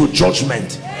men to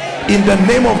judgment in the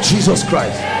name of Jesus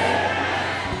Christ.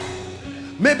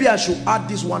 Maybe I should add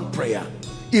this one prayer.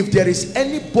 If there is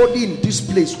anybody in this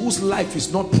place whose life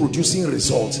is not producing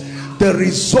results, the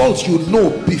result, you know,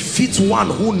 befits one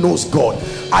who knows God.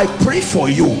 I pray for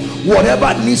you,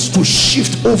 whatever needs to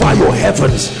shift over your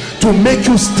heavens to make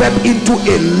you step into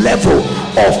a level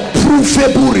of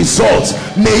provable results,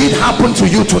 may it happen to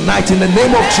you tonight in the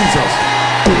name of Jesus.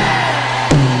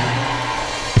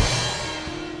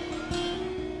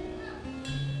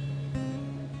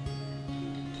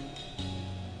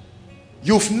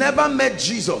 You've never met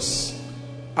Jesus.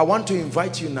 I want to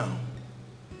invite you now.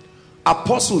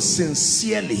 Apostles,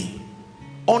 sincerely,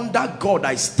 under God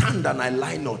I stand and I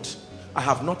lie not. I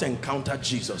have not encountered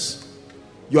Jesus.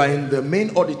 You are in the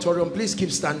main auditorium. Please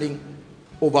keep standing.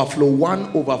 Overflow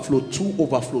 1, overflow 2,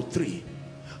 overflow 3.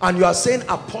 And you are saying,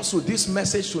 Apostle, this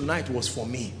message tonight was for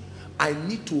me. I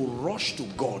need to rush to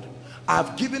God.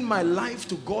 I've given my life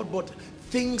to God, but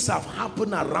things have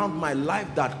happened around my life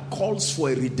that calls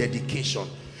for a rededication.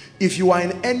 If you are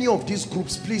in any of these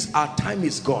groups, please, our time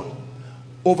is gone.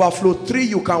 Overflow 3,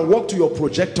 you can walk to your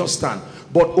projector stand.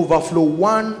 But overflow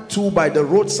 1, 2, by the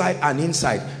roadside and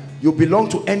inside, you belong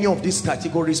to any of these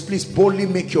categories, please boldly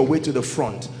make your way to the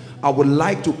front. I would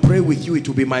like to pray with you. It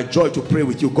will be my joy to pray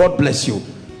with you. God bless you.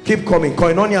 Keep coming.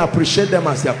 Koinonia, appreciate them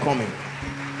as they are coming.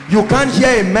 You can't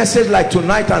hear a message like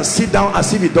tonight and sit down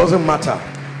as if it doesn't matter.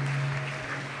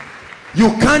 You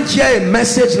can't hear a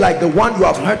message like the one you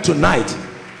have heard tonight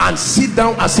and sit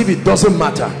down as if it doesn't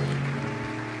matter.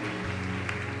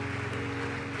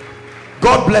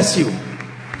 God bless you.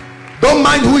 Don't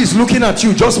mind who is looking at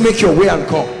you. Just make your way and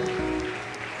come.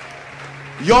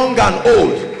 Young and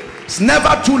old, it's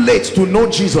never too late to know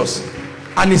Jesus,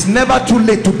 and it's never too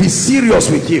late to be serious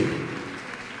with him.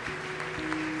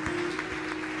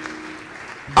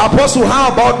 Apostle,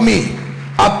 how about me?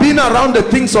 I've been around the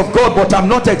things of God, but I'm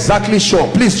not exactly sure.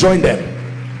 Please join them.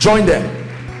 Join them.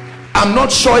 I'm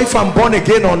not sure if I'm born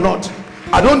again or not.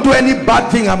 I don't do any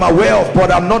bad thing I'm aware of,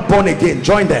 but I'm not born again.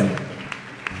 Join them.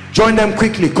 Join them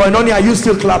quickly. Koinonia, are you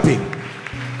still clapping?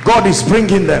 God is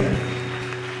bringing them.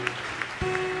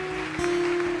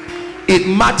 It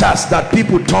matters that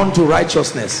people turn to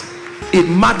righteousness. It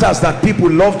matters that people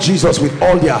love Jesus with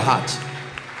all their heart.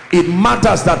 It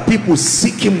matters that people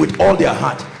seek him with all their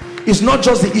heart. It's not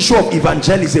just the issue of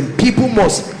evangelism. People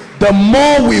must, the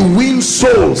more we win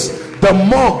souls, the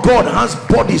more God has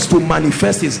bodies to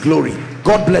manifest his glory.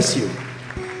 God bless you.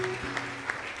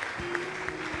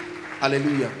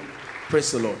 Hallelujah.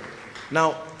 Praise the Lord.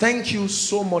 Now, thank you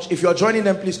so much. If you are joining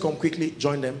them, please come quickly.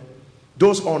 Join them.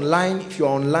 Those online, if you're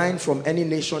online from any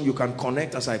nation, you can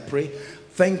connect as I pray.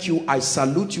 Thank you. I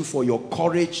salute you for your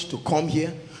courage to come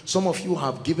here. Some of you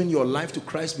have given your life to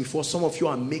Christ before. Some of you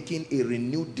are making a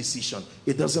renewed decision.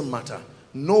 It doesn't matter.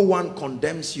 No one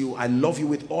condemns you. I love you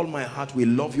with all my heart. We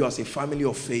love you as a family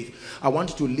of faith. I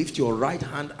want you to lift your right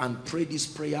hand and pray this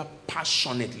prayer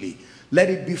passionately. Let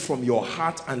it be from your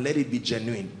heart and let it be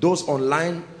genuine. Those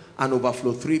online and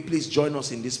Overflow 3, please join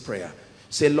us in this prayer.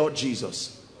 Say, Lord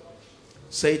Jesus.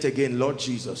 Say it again. Lord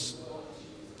Jesus,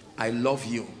 I love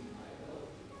you.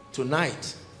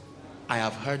 Tonight, I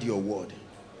have heard your word.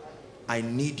 I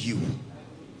need you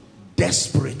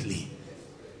desperately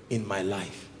in my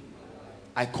life.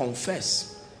 I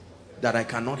confess that I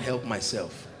cannot help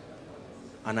myself.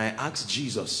 And I ask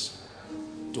Jesus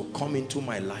to come into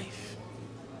my life.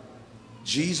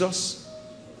 Jesus,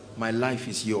 my life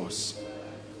is yours.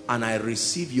 And I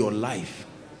receive your life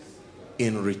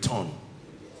in return.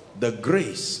 The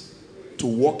grace to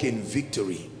walk in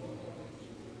victory,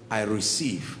 I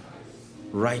receive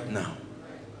right now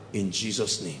in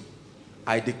Jesus' name.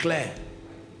 I declare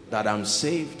that I'm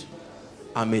saved.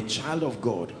 I'm a child of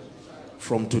God.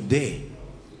 From today,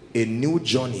 a new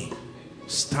journey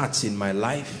starts in my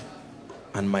life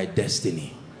and my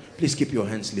destiny. Please keep your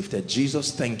hands lifted.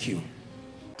 Jesus, thank you.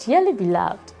 Dearly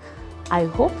beloved, I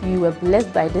hope you were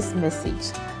blessed by this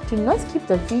message. Do not keep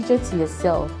the video to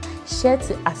yourself. Share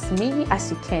to as many as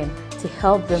you can to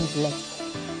help them bless.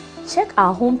 Check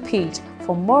our homepage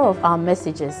for more of our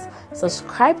messages.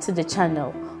 Subscribe to the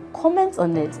channel, comment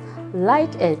on it,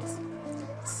 like it.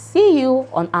 See you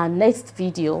on our next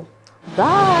video.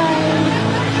 Bye.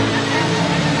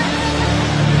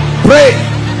 Pray,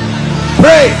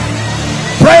 pray,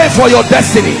 pray for your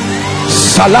destiny.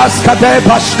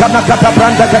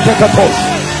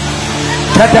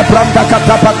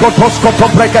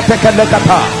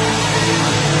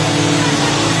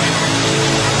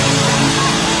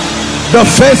 The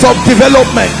phase of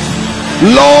development.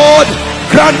 Lord,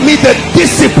 grant me the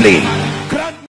discipline